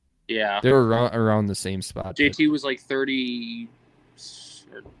 Yeah. They were around the same spot. JT was like 30.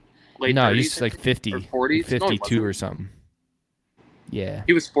 or late No, 30s, he's like 50, or 40s. No, he 52 wasn't. or something. Yeah.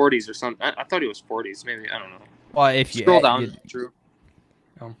 He was 40s or something. I thought he was 40s. Maybe, I don't know. Well, if you Scroll down, Drew.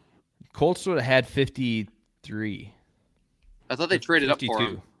 Colts would have had 53. I thought they traded up for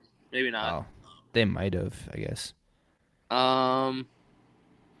 52. him. Maybe not. Oh, they might have, I guess.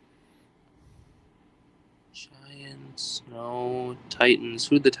 Giants, no. Titans.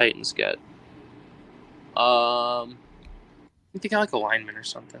 Who'd the Titans get? I think they got like a lineman or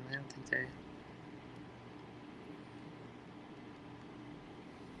something. I don't think they.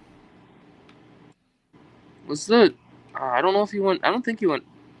 Was the? I don't know if he went. I don't think he went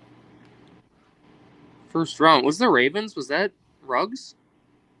first round. Was the Ravens? Was that Ruggs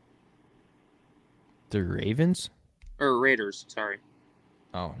The Ravens? or Raiders? Sorry.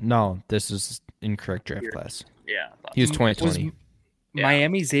 Oh, no. This is incorrect draft Here. class. Yeah. He was 2020. Yeah.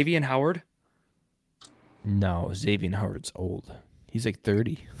 Miami, Xavier Howard. No, Xavier Howard's old. He's like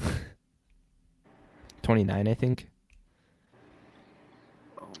 30. 29, I think.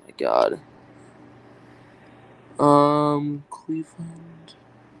 Oh my God. Cleveland,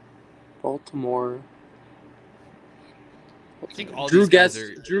 Baltimore. I think all Drew these guys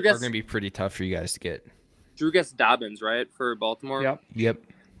guessed. are going to be pretty tough for you guys to get. Drew guessed Dobbins, right, for Baltimore. Yep.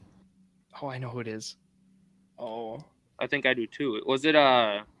 Oh, I know who it is. Oh, I think I do too. Was it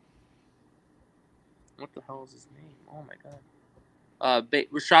what the hell is his name? Oh my God.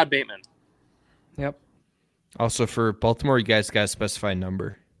 Rashad Bateman. yep. Also, for Baltimore, you guys got to specify a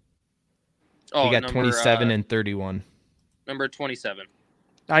number. Oh, They got number, 27 and 31. Number 27.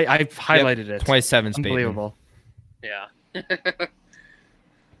 I've highlighted it. 27's Bateman. Unbelievable. Yeah.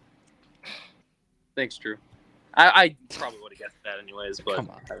 Thanks, Drew. I probably would have guessed that anyways, but Come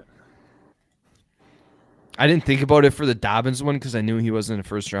on. I didn't think about it for the Dobbins one because I knew he wasn't a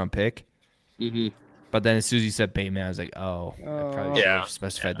first-round pick. Mm-hmm. But then as soon as you said Bateman, I was like, oh, I probably should Yeah. have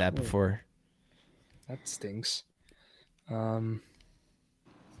specified that before. That stinks.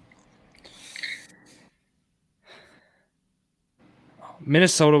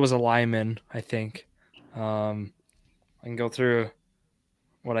 Minnesota was a lineman, I think. I can go through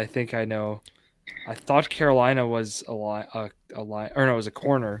what I think I know. I thought Carolina was a line, or no, it was a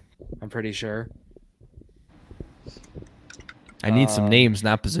corner. I'm pretty sure. I need some names,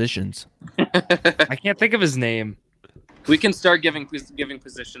 not positions. I can't think of his name. We can start giving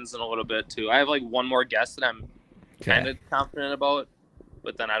positions in a little bit too. I have like one more guess that I'm kind of confident about,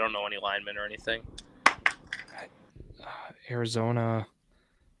 but then I don't know any linemen or anything. Arizona.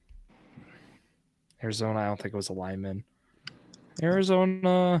 I don't think it was a lineman.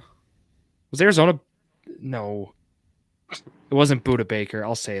 Arizona. Was Arizona? No. It wasn't Buda Baker.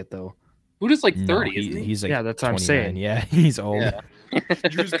 I'll say it, though. Buda's like 30, No, isn't he? He's like Yeah, that's what I'm 29. saying. Yeah, he's old. Yeah. You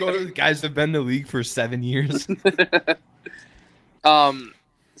just go to the guys that have been in the league for 7 years.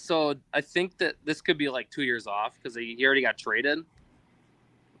 So I think that this could be like 2 years off because he already got traded.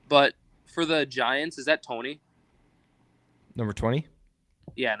 But for the Giants, is that Tony? Number 20?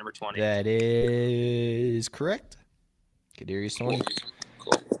 Yeah, number 20. That is correct. Kadarius Tony.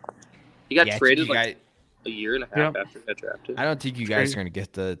 Cool. He got Yeah, I think traded you like a year and a half after he got drafted. I don't think you guys are going to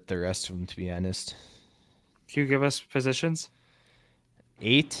get the rest of them, to be honest. Can you give us positions?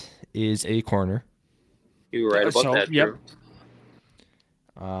 8 is a corner. You were right about that, Yep.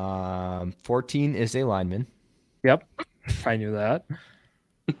 Drew. 14 is a lineman. Yep. I knew that.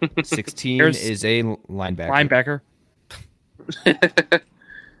 16 is a linebacker. Linebacker.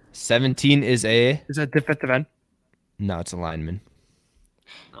 17 is a... Is that defensive end? No, it's a lineman.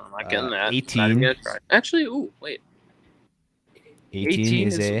 No, I'm not getting that. 18. Not even gonna try. Actually, wait. 18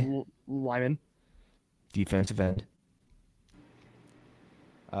 is a lineman. defensive end.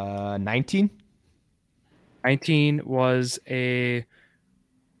 19? 19 was I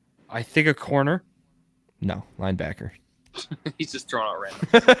think a corner. No, linebacker. He's just throwing out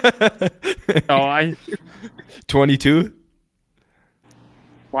random. No, 22?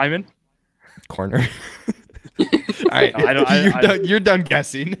 lineman. Corner. All right, you're done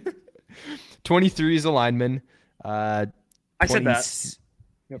guessing. 23 is a lineman. I said that.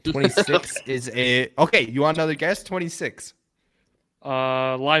 26 is a... Okay, you want another guess? 26.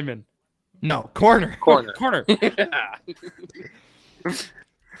 Lineman. No, corner. Corner. Yeah.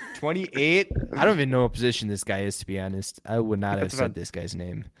 28. I don't even know what position this guy is, to be honest. I would not have said this guy's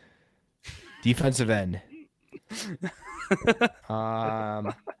name. Defensive end.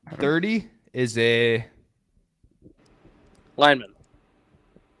 30 is a Lineman.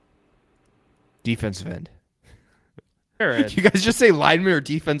 defensive end. Sure. You guys just say lineman or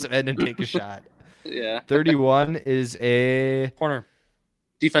defensive end and take a shot. Yeah. 31 is a Corner.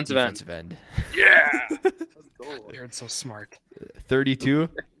 Defensive end. defensive end. Yeah. Let's go. Jared's so smart. 32.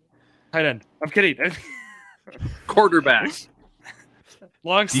 Tight end. I'm kidding. Quarterback.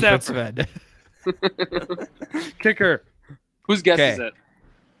 Long Defensive snapper. end. Kicker. Whose guess is Okay. it?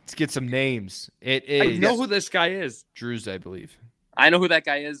 Let's get some names. It I is know who this guy is. Drew's, I believe. I know who that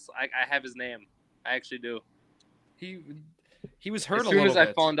guy is. I have his name. I actually do. He was hurt As a soon little as bit.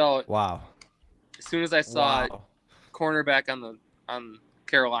 I found out, Wow. as soon as I saw Wow. cornerback on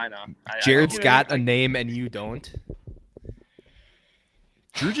Carolina, Jared's I- got a name and you don't.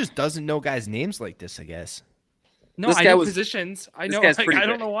 Drew just doesn't know guys' names like this, I guess. No, This I guy know was- positions. I this know. guy's Like, pretty I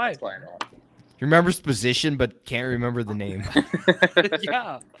don't good. know why. That's why I know. He remembers position but can't remember the name.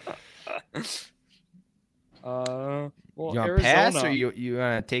 Yeah. Well, You want to Arizona. pass or you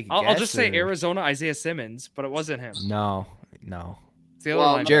want to take a guess? I'll just say or- Arizona, Isaiah Simmons, but it wasn't him. No. It's the other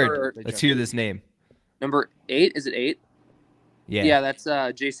Well, linebacker Jared, they let's jumped. hear this name. Number 8, is it 8? Yeah. Yeah, that's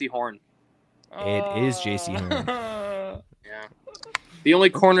J.C. Horn. It is J.C. Horn. Yeah, the only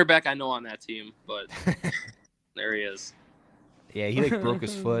cornerback I know on that team, but there he is. Yeah, he broke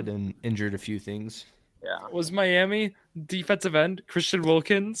his foot and injured a few things. Yeah, Was Miami defensive end Christian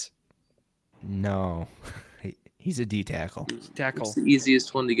Wilkins? No. He's a D tackle. Tackle. what's the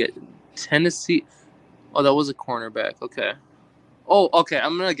easiest one to get? Tennessee. Oh, that was a cornerback. Okay. Oh, okay.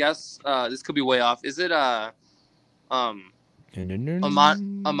 I'm gonna guess. This could be way off. Is it Amani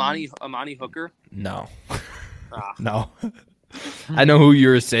Hooker? No. Ah, No. I know who you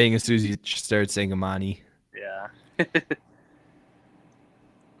were saying as soon as you started saying Amani. yeah.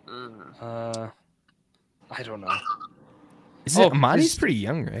 I don't know. Is it Oh, Amani's he's- pretty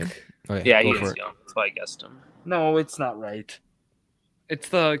young, right? Okay, Yeah, go he for is it. young. That's why I guessed him. No, it's not right. It's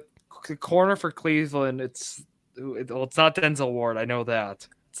the corner for Cleveland. It's not Denzel Ward. I know that.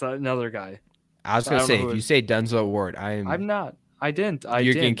 It's another guy. I was I gonna don't say know who if it you is. say Denzel Ward, I'm not. I didn't.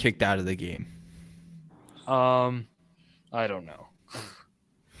 you're getting kicked out of the game. I don't know.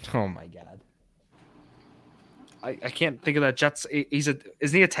 Oh my god. I can't think of that Jets. Isn't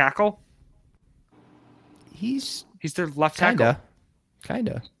he a tackle? He's He's their left tackle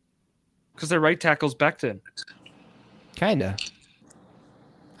kinda. because their right tackle's Becton. I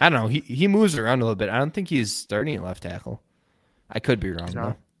don't know. He moves around a little bit. I don't think he's starting at left tackle. I could be wrong He's though.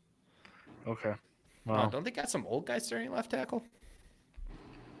 not? Okay. Well, Don't they got some old guys starting at left tackle?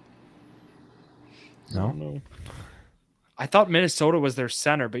 I don't know. I thought Minnesota was their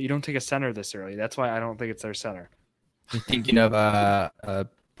center, but you don't take a center this early. That's why I don't think it's their center. You're thinking of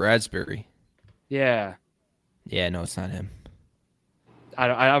Bradbury. Yeah. Yeah, no, it's not him.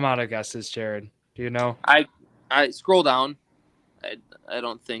 I'm out of guesses, Jared. Do you know? I scroll down. I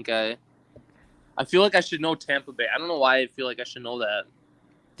don't think I feel like I should know Tampa Bay. I don't know why I feel like I should know that.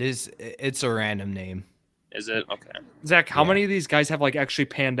 It's a random name. Is it? Okay. Zach, how Yeah. many of these guys have actually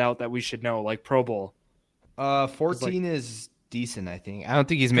panned out that we should know, like Pro Bowl? 14 is decent, I think. I don't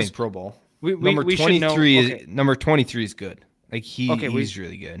think he's made Pro Bowl. We should know. 23 Okay. is number 23 is good. Like he's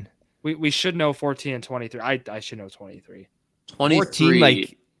really good. We should know 14 and 23. I should know 23.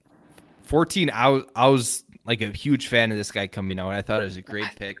 14 14 I was like a huge fan of this guy coming out. I thought it was a great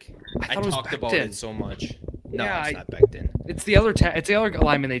pick. I thought it was talked about Becton. it so much. No, Yeah, it's not Becton. It's the other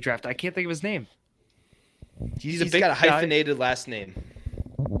lineman they draft. I can't think of his name. He's a big got a guy. hyphenated last name.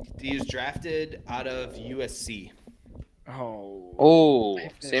 He was drafted out of USC. Oh,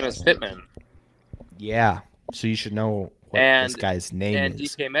 same as Pittman Yeah. So you should know what this guy's name and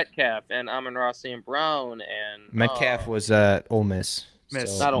is. DK Metcalf and Amon-Ra St. Brown and Metcalf was Ole Miss.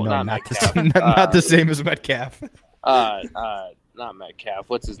 Miss. So, Not not the Metcalf. same, not the same as Metcalf. not Metcalf.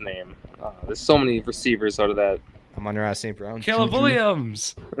 What's his name? There's so many receivers out of that. Amon-Ra St. Brown. Caleb Juju,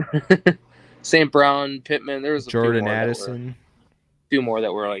 Williams. St. Brown, Pittman. There was a Jordan few more Addison. few more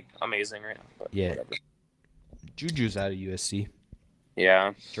that were like amazing right now. But Yeah. whatever. Juju's out of USC.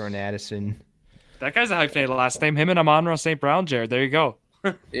 Yeah. Jordan Addison. That guy's a hyphenated last name. Him and Amon-Ra St. Brown, Jared. There you go.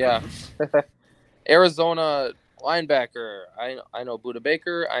 Yeah. Arizona linebacker. I know Buda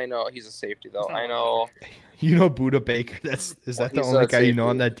Baker. I know he's a safety though. I know. You know Buda Baker. Is that the He's only a guy you know safety.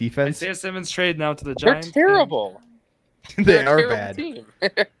 on that defense? Isaiah Simmons trade now to the They're Giants. terrible. They They're a are terrible bad. team.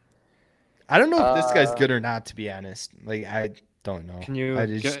 I don't know if this guy's good or not, to be honest. Like, I don't know. Can you I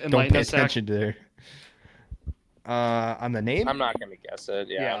just don't enlighten pay us, Zach? attention to their. On the name? I'm not gonna guess it.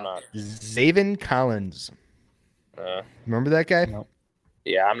 Yeah, I'm not. Zavin Collins. Remember that guy? No.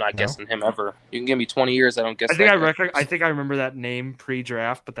 Yeah, I'm not No? guessing him ever. You can give me 20 years, I don't guess. I think that guy. I think I remember that name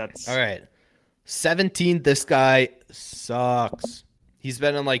pre-draft, but that's All right. 17th, this guy sucks. He's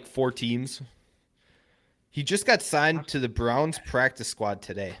been on like 4 teams. He just got signed to the Browns practice squad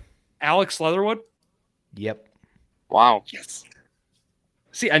today. Alex Leatherwood. Yep. Wow. Yes.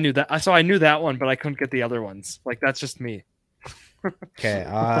 See, I knew that. So I knew that one, but I couldn't get the other ones. Like, that's just me.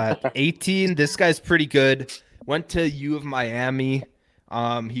 Okay, 18. This guy's pretty good. Went to U of Miami.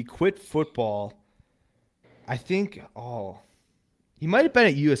 He quit football. I think. Oh, he might have been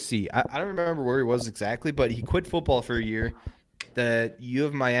at USC. I don't remember where he was exactly, but he quit football for a year. The U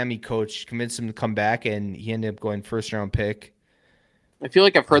of Miami coach convinced him to come back, and he ended up going first round pick. I feel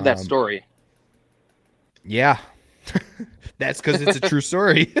like I've heard that story. Yeah, that's because it's a true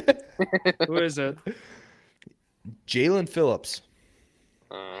story. Who is it? Jalen Phillips.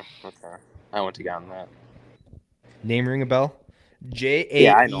 Okay. I wouldn't have gotten that. Name ring a bell?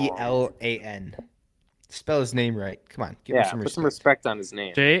 Jaelan. Spell his name right. Come on, give him some respect. Put some respect on his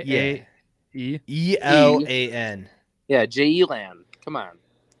name. Jaelan. Elan. Yeah, Jaelan. Come on.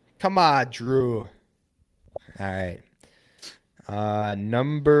 Come on, Drew. All right. Let's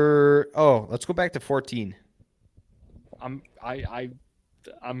go back to 14. I'm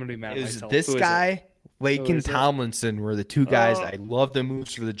gonna be mad at myself. This guy, Laken Tomlinson, were the two guys. I love the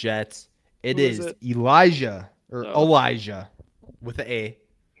moves for the Jets. It is Elijah with an A.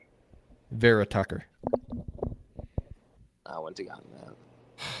 Vera Tucker. I wouldn't have gotten that.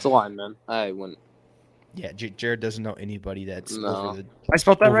 It's a lineman. I wouldn't. Yeah, Jared doesn't know anybody that's over I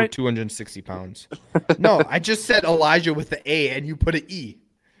spelled that right? 260 pounds. No, I just said Elijah with the A, and you put an E.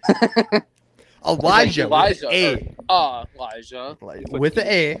 Elijah with an A. Elijah. With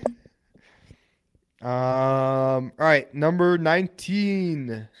the A. All right, number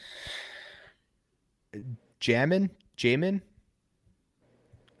 19. Jamin? You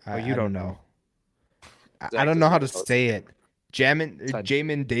don't know. I don't know how to say it.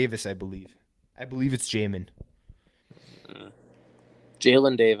 Jamin Davis, I believe. I believe it's Jamin.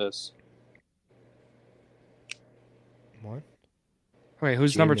 Jalen Davis. What? Wait,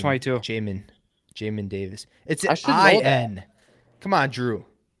 who's number 22? Jamin Davis. It's I-N. Come on, Drew.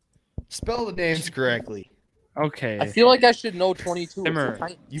 Spell the names correctly. Okay. I feel like I should know 22. And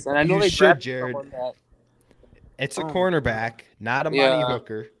I know they should, Jared. It's a cornerback, not a money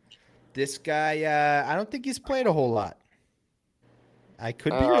hooker. This guy, I don't think he's played a whole lot. I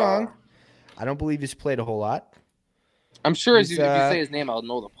could be wrong. I don't believe he's played a whole lot. I'm sure if you say his name, I'll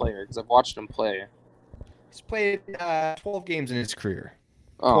know the player because I've watched him play. He's played 12 games in his career.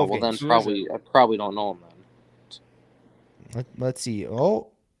 Oh, well games. Then I probably don't know him then. Let's see. Oh,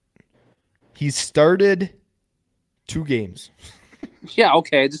 he's started 2 games. Yeah,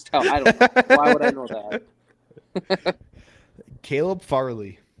 okay. Just tell. I don't know. Why would I know that? Caleb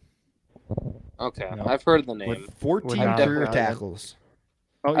Farley. Okay, no. I've heard the name. With 14 career tackles.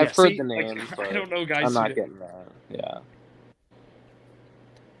 Oh, I've heard the name. Like, I don't know, guys. I'm not getting that. Yeah.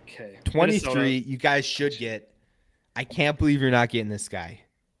 Okay. 23. Minnesota. You guys should get. I can't believe you're not getting this guy.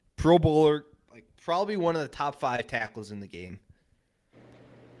 Pro Bowler, like probably one of the top 5 tackles in the game.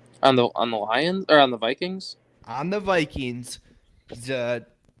 On the Lions or on the Vikings? On the Vikings, I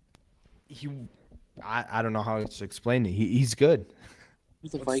don't know how to explain it. He's good.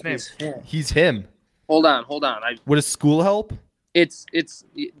 Who's the Vikings? He's him. Hold on. Would a school help? It's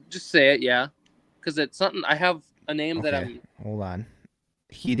just say it, yeah, because it's something. I have a name that I'm. Hold on.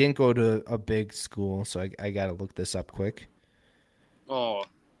 He didn't go to a big school, so I gotta look this up quick. Oh,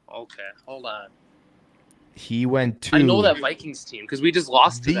 okay. Hold on. He went to. I know that Vikings team because we just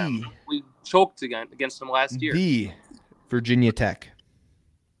lost to them. We choked against them last year. The Virginia Tech.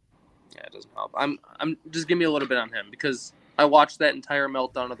 Yeah, it doesn't help. I'm just give me a little bit on him because I watched that entire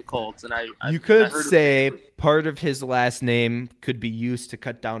meltdown of the Colts, and you could say part of his last name could be used to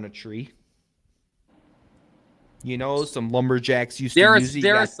cut down a tree. You know, some lumberjacks used to use it. You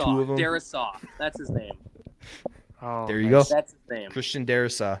got 2 of them. Darisaw. That's his name. Oh, there you go. That's his name. Christian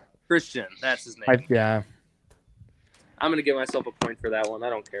Darisaw. Christian. That's his name. Yeah. I'm gonna give myself a point for that one. I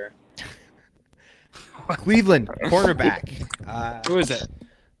don't care. Cleveland cornerback. Who is it?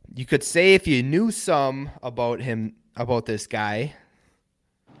 You could say if you knew some about this guy.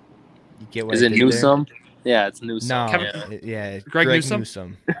 You get what is it Newsome? Yeah, it's Newsome. No, yeah. Greg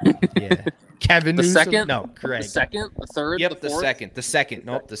Newsome. Yeah. Kevin the Newsome? Second? No, Greg. The second? The third? Yep, the fourth? The second.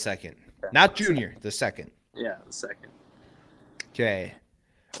 Nope, the second. Not junior, the second. Yeah, the second. Okay.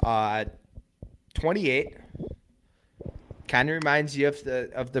 28. Kind of reminds you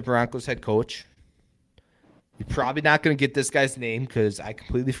of the Broncos head coach. You're probably not going to get this guy's name because I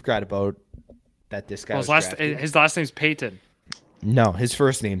completely forgot about that this guy his last name's Peyton. No, his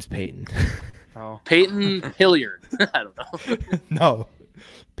first name's Peyton. Oh. Peyton Hilliard. I don't know. No.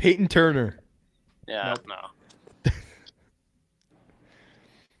 Peyton Turner. Yeah, nope. No.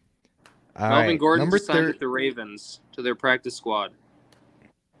 Melvin Gordon signed with the Ravens to their practice squad.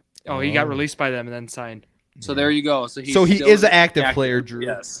 Oh, he got released by them and then signed. So there you go. So he is an active player, Drew.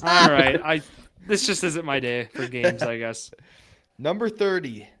 Yes. All right. This just isn't my day for games, I guess. Number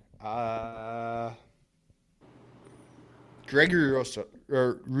 30. Gregory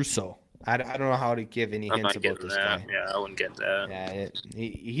Russo. I don't know how to give any hints about this guy. Yeah, I wouldn't get that. Yeah,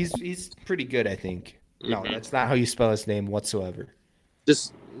 he's pretty good, I think. No, that's not how you spell his name whatsoever.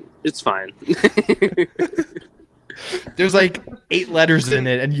 It's fine. There's like 8 letters in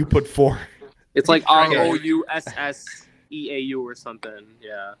it, and you put 4. It's like ROUSSEAU or something.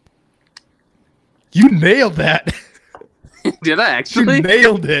 Yeah. You nailed that. Did I actually? You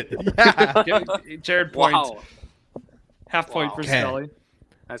nailed it. Yeah. Jared points. Wow. Half point for Scully.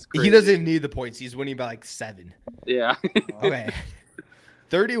 That's crazy. He doesn't even need the points. He's winning by like 7. Yeah. Okay.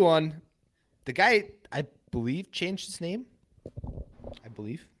 31. The guy, I believe, changed his name. I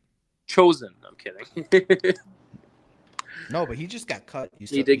believe. Chosen. I'm kidding. No, but he just got cut.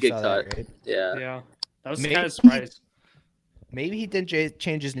 He did get cut. That, right? Yeah. Yeah. That was kind of surprised. Maybe he didn't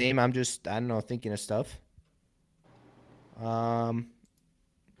change his name. I'm just, I don't know, thinking of stuff. Odafe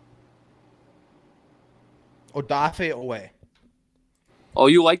Owe. Oh,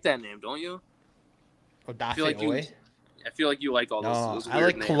 you like that name, don't you? Odafe Owe? I feel like you like all those weird I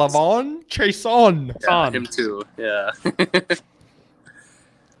like names. Clavon Chason. Yeah, him too. Yeah.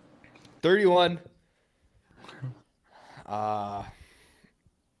 31.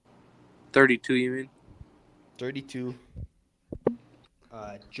 32, you mean? 32.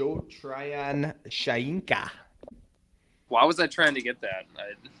 Joe Tryon Shainka. Why was I trying to get that?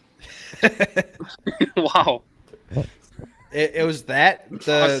 Wow. It was that.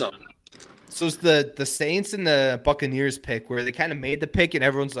 Awesome. So it's the Saints and the Buccaneers pick where they kind of made the pick and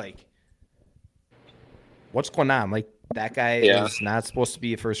everyone's like, what's going on? Like, that guy is not supposed to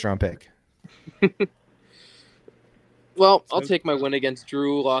be a first-round pick. Well, I'll take my win against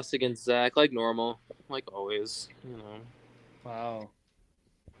Drew, loss against Zack, like normal, like always. You know. Wow.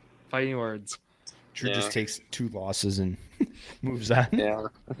 Fighting words. Drew just takes 2 losses and moves on. Yeah.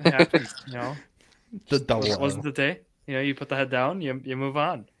 It happens, you know. The double. Wasn't the day? You know, you put the head down, you move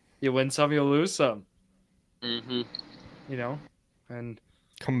on. You win some, you'll lose some. Mm-hmm. You know, and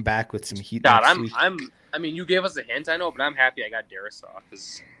come back with some heat. God, I mean, you gave us a hint, I know, but I'm happy I got Darisaw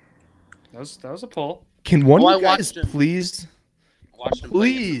because that was a pull. Can one of you guys please watched him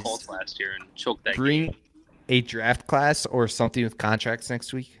play the Colts last year and choke that bring game. A draft class or something with contracts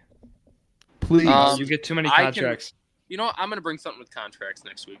next week? Please. You get too many contracts. You know what? I'm going to bring something with contracts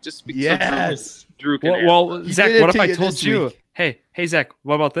next week. Just because yes. Drew can well Zach, what if I told you? Hey, Zach,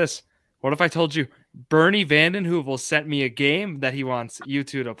 what about this? What if I told you Bernie Vandenheuvel sent me a game that he wants you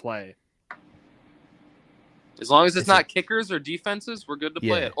two to play? As long as it's not kickers or defenses, we're good to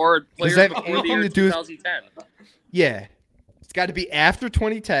play it. Or players before the year 2010. Yeah. It's got to be after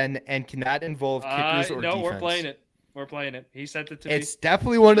 2010 and cannot involve kickers or defense. No, we're playing it. We're playing it. He sent it to me. It's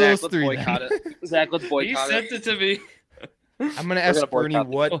definitely one of those 3. Zach, let's boycott it. He sent it to me. I'm going to ask Bernie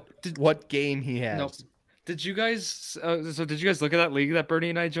what game he has. No. Did you guys did you guys look at that league that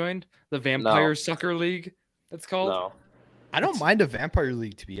Bernie and I joined? The Vampire Sucker League, it's called? No. I don't mind a Vampire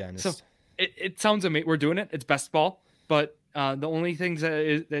League, to be honest. So it sounds amazing. We're doing it. It's best ball, but the only things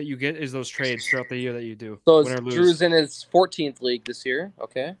that you get is those trades throughout the year that you do. So Drew's in his 14th league this year.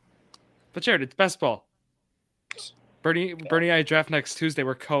 Okay. But Jared, it's best ball. Bernie and I draft next Tuesday.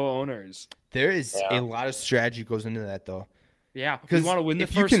 We're co-owners. There is a lot of strategy goes into that, though. Yeah, because we want to win the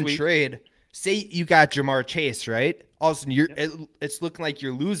first week. If you can trade, say you got Jamar Chase, right? All of a sudden, it's looking like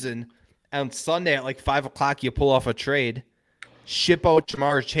you're losing. On Sunday at like 5 o'clock, you pull off a trade, ship out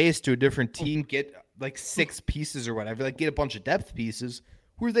Jamar Chase to a different team, get like 6 pieces or whatever, like get a bunch of depth pieces.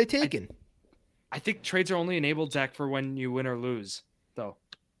 Who are they taking? I think trades are only enabled, Zach, for when you win or lose, though.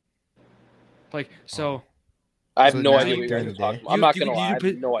 Like so. I have no idea what you're talking about. I'm not gonna lie.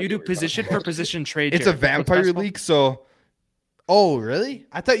 You do position for position trade. It's a Vampire League, so. Oh, really?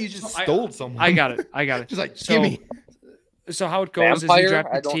 I thought you just stole someone. I got it. Just like, gimme. So how it goes is you draft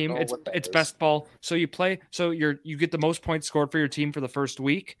a team. It's best ball. So you play. So you get the most points scored for your team for the first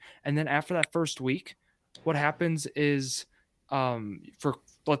week, and then after that first week, what happens is, for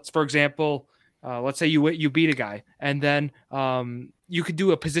example, let's say you beat a guy, and then you could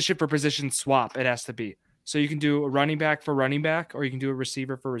do a position for position swap. It has to be. So you can do a running back for running back, or you can do a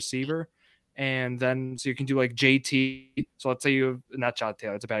receiver for receiver. And then, so you can do like JT. So let's say not John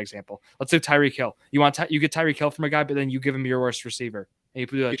Taylor. It's a bad example. Let's say Tyreek Hill. You get Tyreek Hill from a guy, but then you give him your worst receiver. And you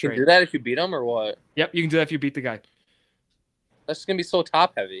do that. You can do that if you beat him or what? Yep, you can do that if you beat the guy. That's just gonna be so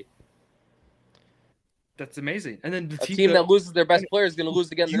top heavy. That's amazing. And then a team that loses their best player is gonna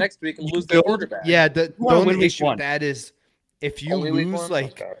lose again the next week and lose their quarterback. Yeah, the only issue with that is if you lose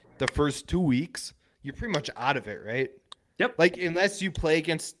the first 2 weeks, you're pretty much out of it, right? Yep. Like unless you play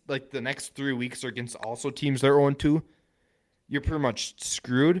against like the next 3 weeks or against also teams that are 0-2, you're pretty much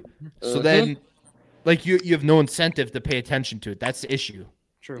screwed. So then, like you have no incentive to pay attention to it. That's the issue.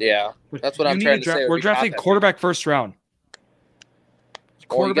 True. Yeah, that's what I'm need trying to say. We're drafting quarterback first round.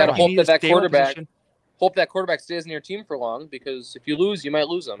 Well, you gotta hope that quarterback. Position. Hope that quarterback stays in your team for long, because if you lose, you might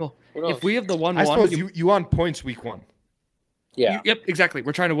lose him. Well, if we have the 1-1, I suppose you want points week 1. Yeah. Yep, exactly.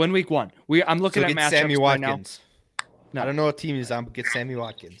 We're trying to win week 1. I'm looking at matchups Sammy right now. Watkins. No. I don't know what team he's on, but get Sammy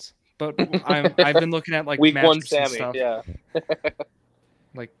Watkins. But I've been looking at like week matchups 1 Sammy. And stuff. Yeah.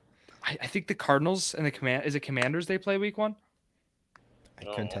 Like I think the Cardinals and the Commanders they play week 1. I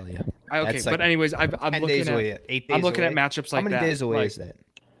couldn't tell you. Okay, That's but like anyways, I'm looking at 8 days I'm looking away. at matchups like that. How many days away is that?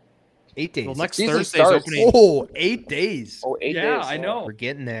 8 days. Well, next Season Thursday's starts. opening. Oh, 8 days. Oh, 8 days. Yeah, I know. We're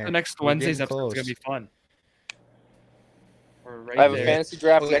getting there. The next Wednesday's episode is gonna be fun. I have a fantasy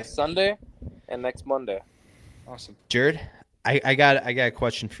draft next Sunday and next Monday. Awesome. Jared, I got a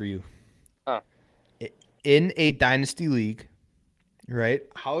question for you. Huh. In a dynasty league, right?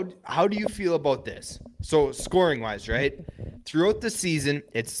 How do you feel about this? So scoring wise, right? Throughout the season,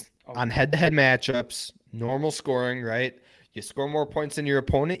 it's on head-to-head matchups, normal scoring, right? You score more points than your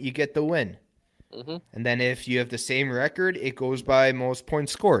opponent, you get the win. Mm-hmm. And then if you have the same record, it goes by most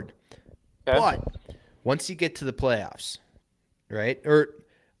points scored. Okay. But once you get to the playoffs, right? Or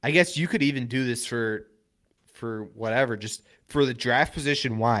I guess you could even do this for whatever, just for the draft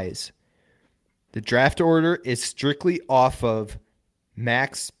position wise. The draft order is strictly off of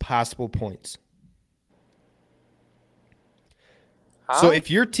max possible points. Huh? So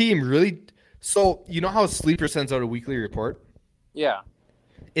if your team really, so you know how Sleeper sends out a weekly report? Yeah.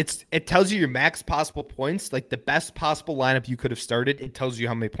 It tells you your max possible points, like the best possible lineup you could have started. It tells you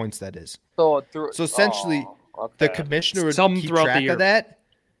how many points that is. So essentially, the commissioner would keep track of that.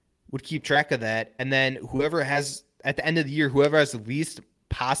 Would keep track of that, and then whoever has at the end of the year, whoever has the least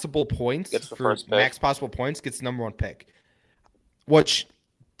possible points for max possible points gets the number 1 pick. Which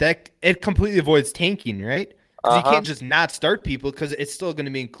it completely avoids tanking, right? Because you can't just not start people because it's still going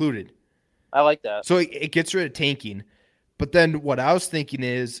to be included. I like that. So it gets rid of tanking. But then what I was thinking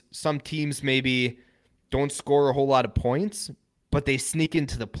is some teams maybe don't score a whole lot of points, but they sneak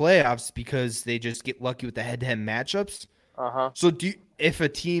into the playoffs because they just get lucky with the head-to-head matchups. So if a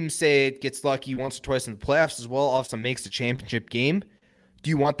team, say, it gets lucky once or twice in the playoffs as well, all of a sudden makes the championship game,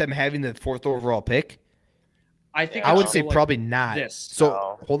 do you want them having the 4th overall pick? I would say probably not.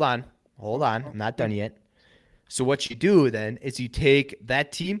 Hold on. I'm not done yet. So what you do then is you take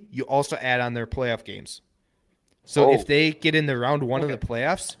that team, you also add on their playoff games. So if they get in the round 1 of the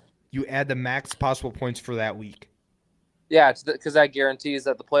playoffs, you add the max possible points for that week. Yeah, because that guarantees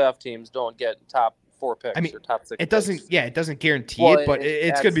that the playoff teams don't get top 4 picks or top 6 it doesn't. picks. Yeah, it doesn't guarantee it, but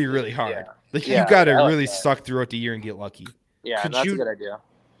it's going to be really hard. Yeah. Like you got to really suck throughout the year and get lucky. Yeah, that's a good idea.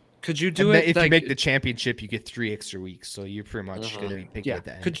 Could you do it? If you make the championship, you get 3 extra weeks, so you're pretty much going to be picky at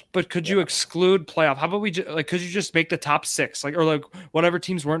that. Could you exclude playoff? How about we could you just make the top 6, or whatever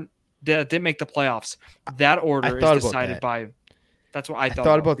teams didn't make the playoffs? That order is decided by. That's what I thought. I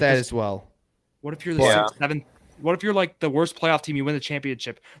thought about that as well. What if you're the 6th, 7th? What if you're like the worst playoff team? You win the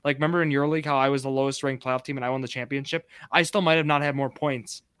championship. Like remember in your league how I was the lowest ranked playoff team and I won the championship. I still might have not had more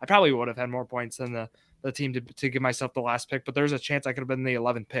points. I probably would have had more points than the team to give myself the last pick. But there's a chance I could have been the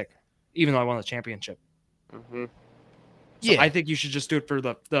 11th pick, even though I won the championship. Mm-hmm. So I think you should just do it for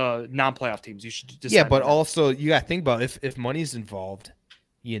the non-playoff teams. You should decide but also you got to think about if money's involved,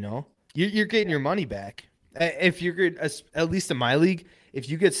 you're getting your money back. If you're good, at least in my league, if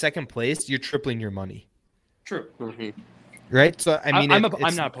you get 2nd place, you're tripling your money. True. Mm-hmm. Right? So I mean, I'm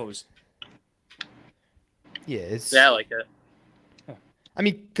not opposed. Yeah, I like it. I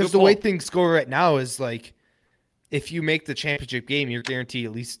mean, because the way things go right now is like, if you make the championship game, you're guaranteed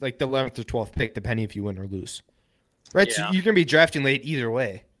at least like the 11th or 12th pick, depending if you win or lose. Right? Yeah. So you're gonna be drafting late either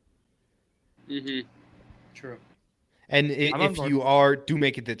way. Mm-hmm. True. And if you do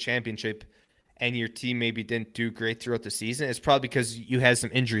make it to the championship, and your team maybe didn't do great throughout the season, it's probably because you had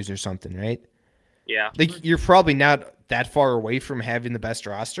some injuries or something, right? Yeah. Like you're probably not that far away from having the best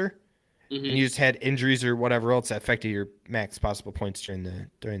roster, and you just had injuries or whatever else that affected your max possible points during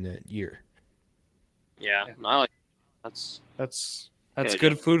the year. Yeah, I like that's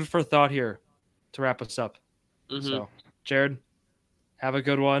good food for thought here to wrap us up. Mm-hmm. So, Jared, have a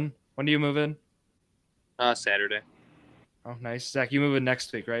good one. When do you move in? Saturday. Oh, nice. Zach, you move in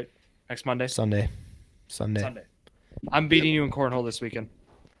next week, right? Next Monday? Sunday. I'm beating you in cornhole this weekend.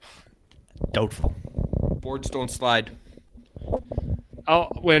 Doubtful. Boards don't slide. Oh,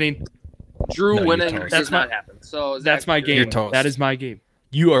 winning. Drew winning does not happen. So that's my game. You're toast. That is my game.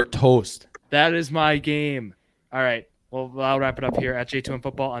 You are toast. That is my game. All right. Well, I'll wrap it up here at J2M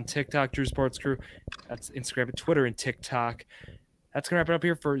Football on TikTok, Drew Sports Crew. That's Instagram, Twitter, and TikTok. That's going to wrap it up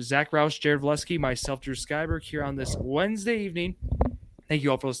here for Zach Roush, Jared Vleski, myself, Drew Skyberg, here on this Wednesday evening. Thank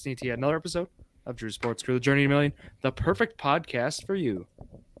you all for listening to yet another episode of Drew Sports Crew, The Journey to a Million, the perfect podcast for you.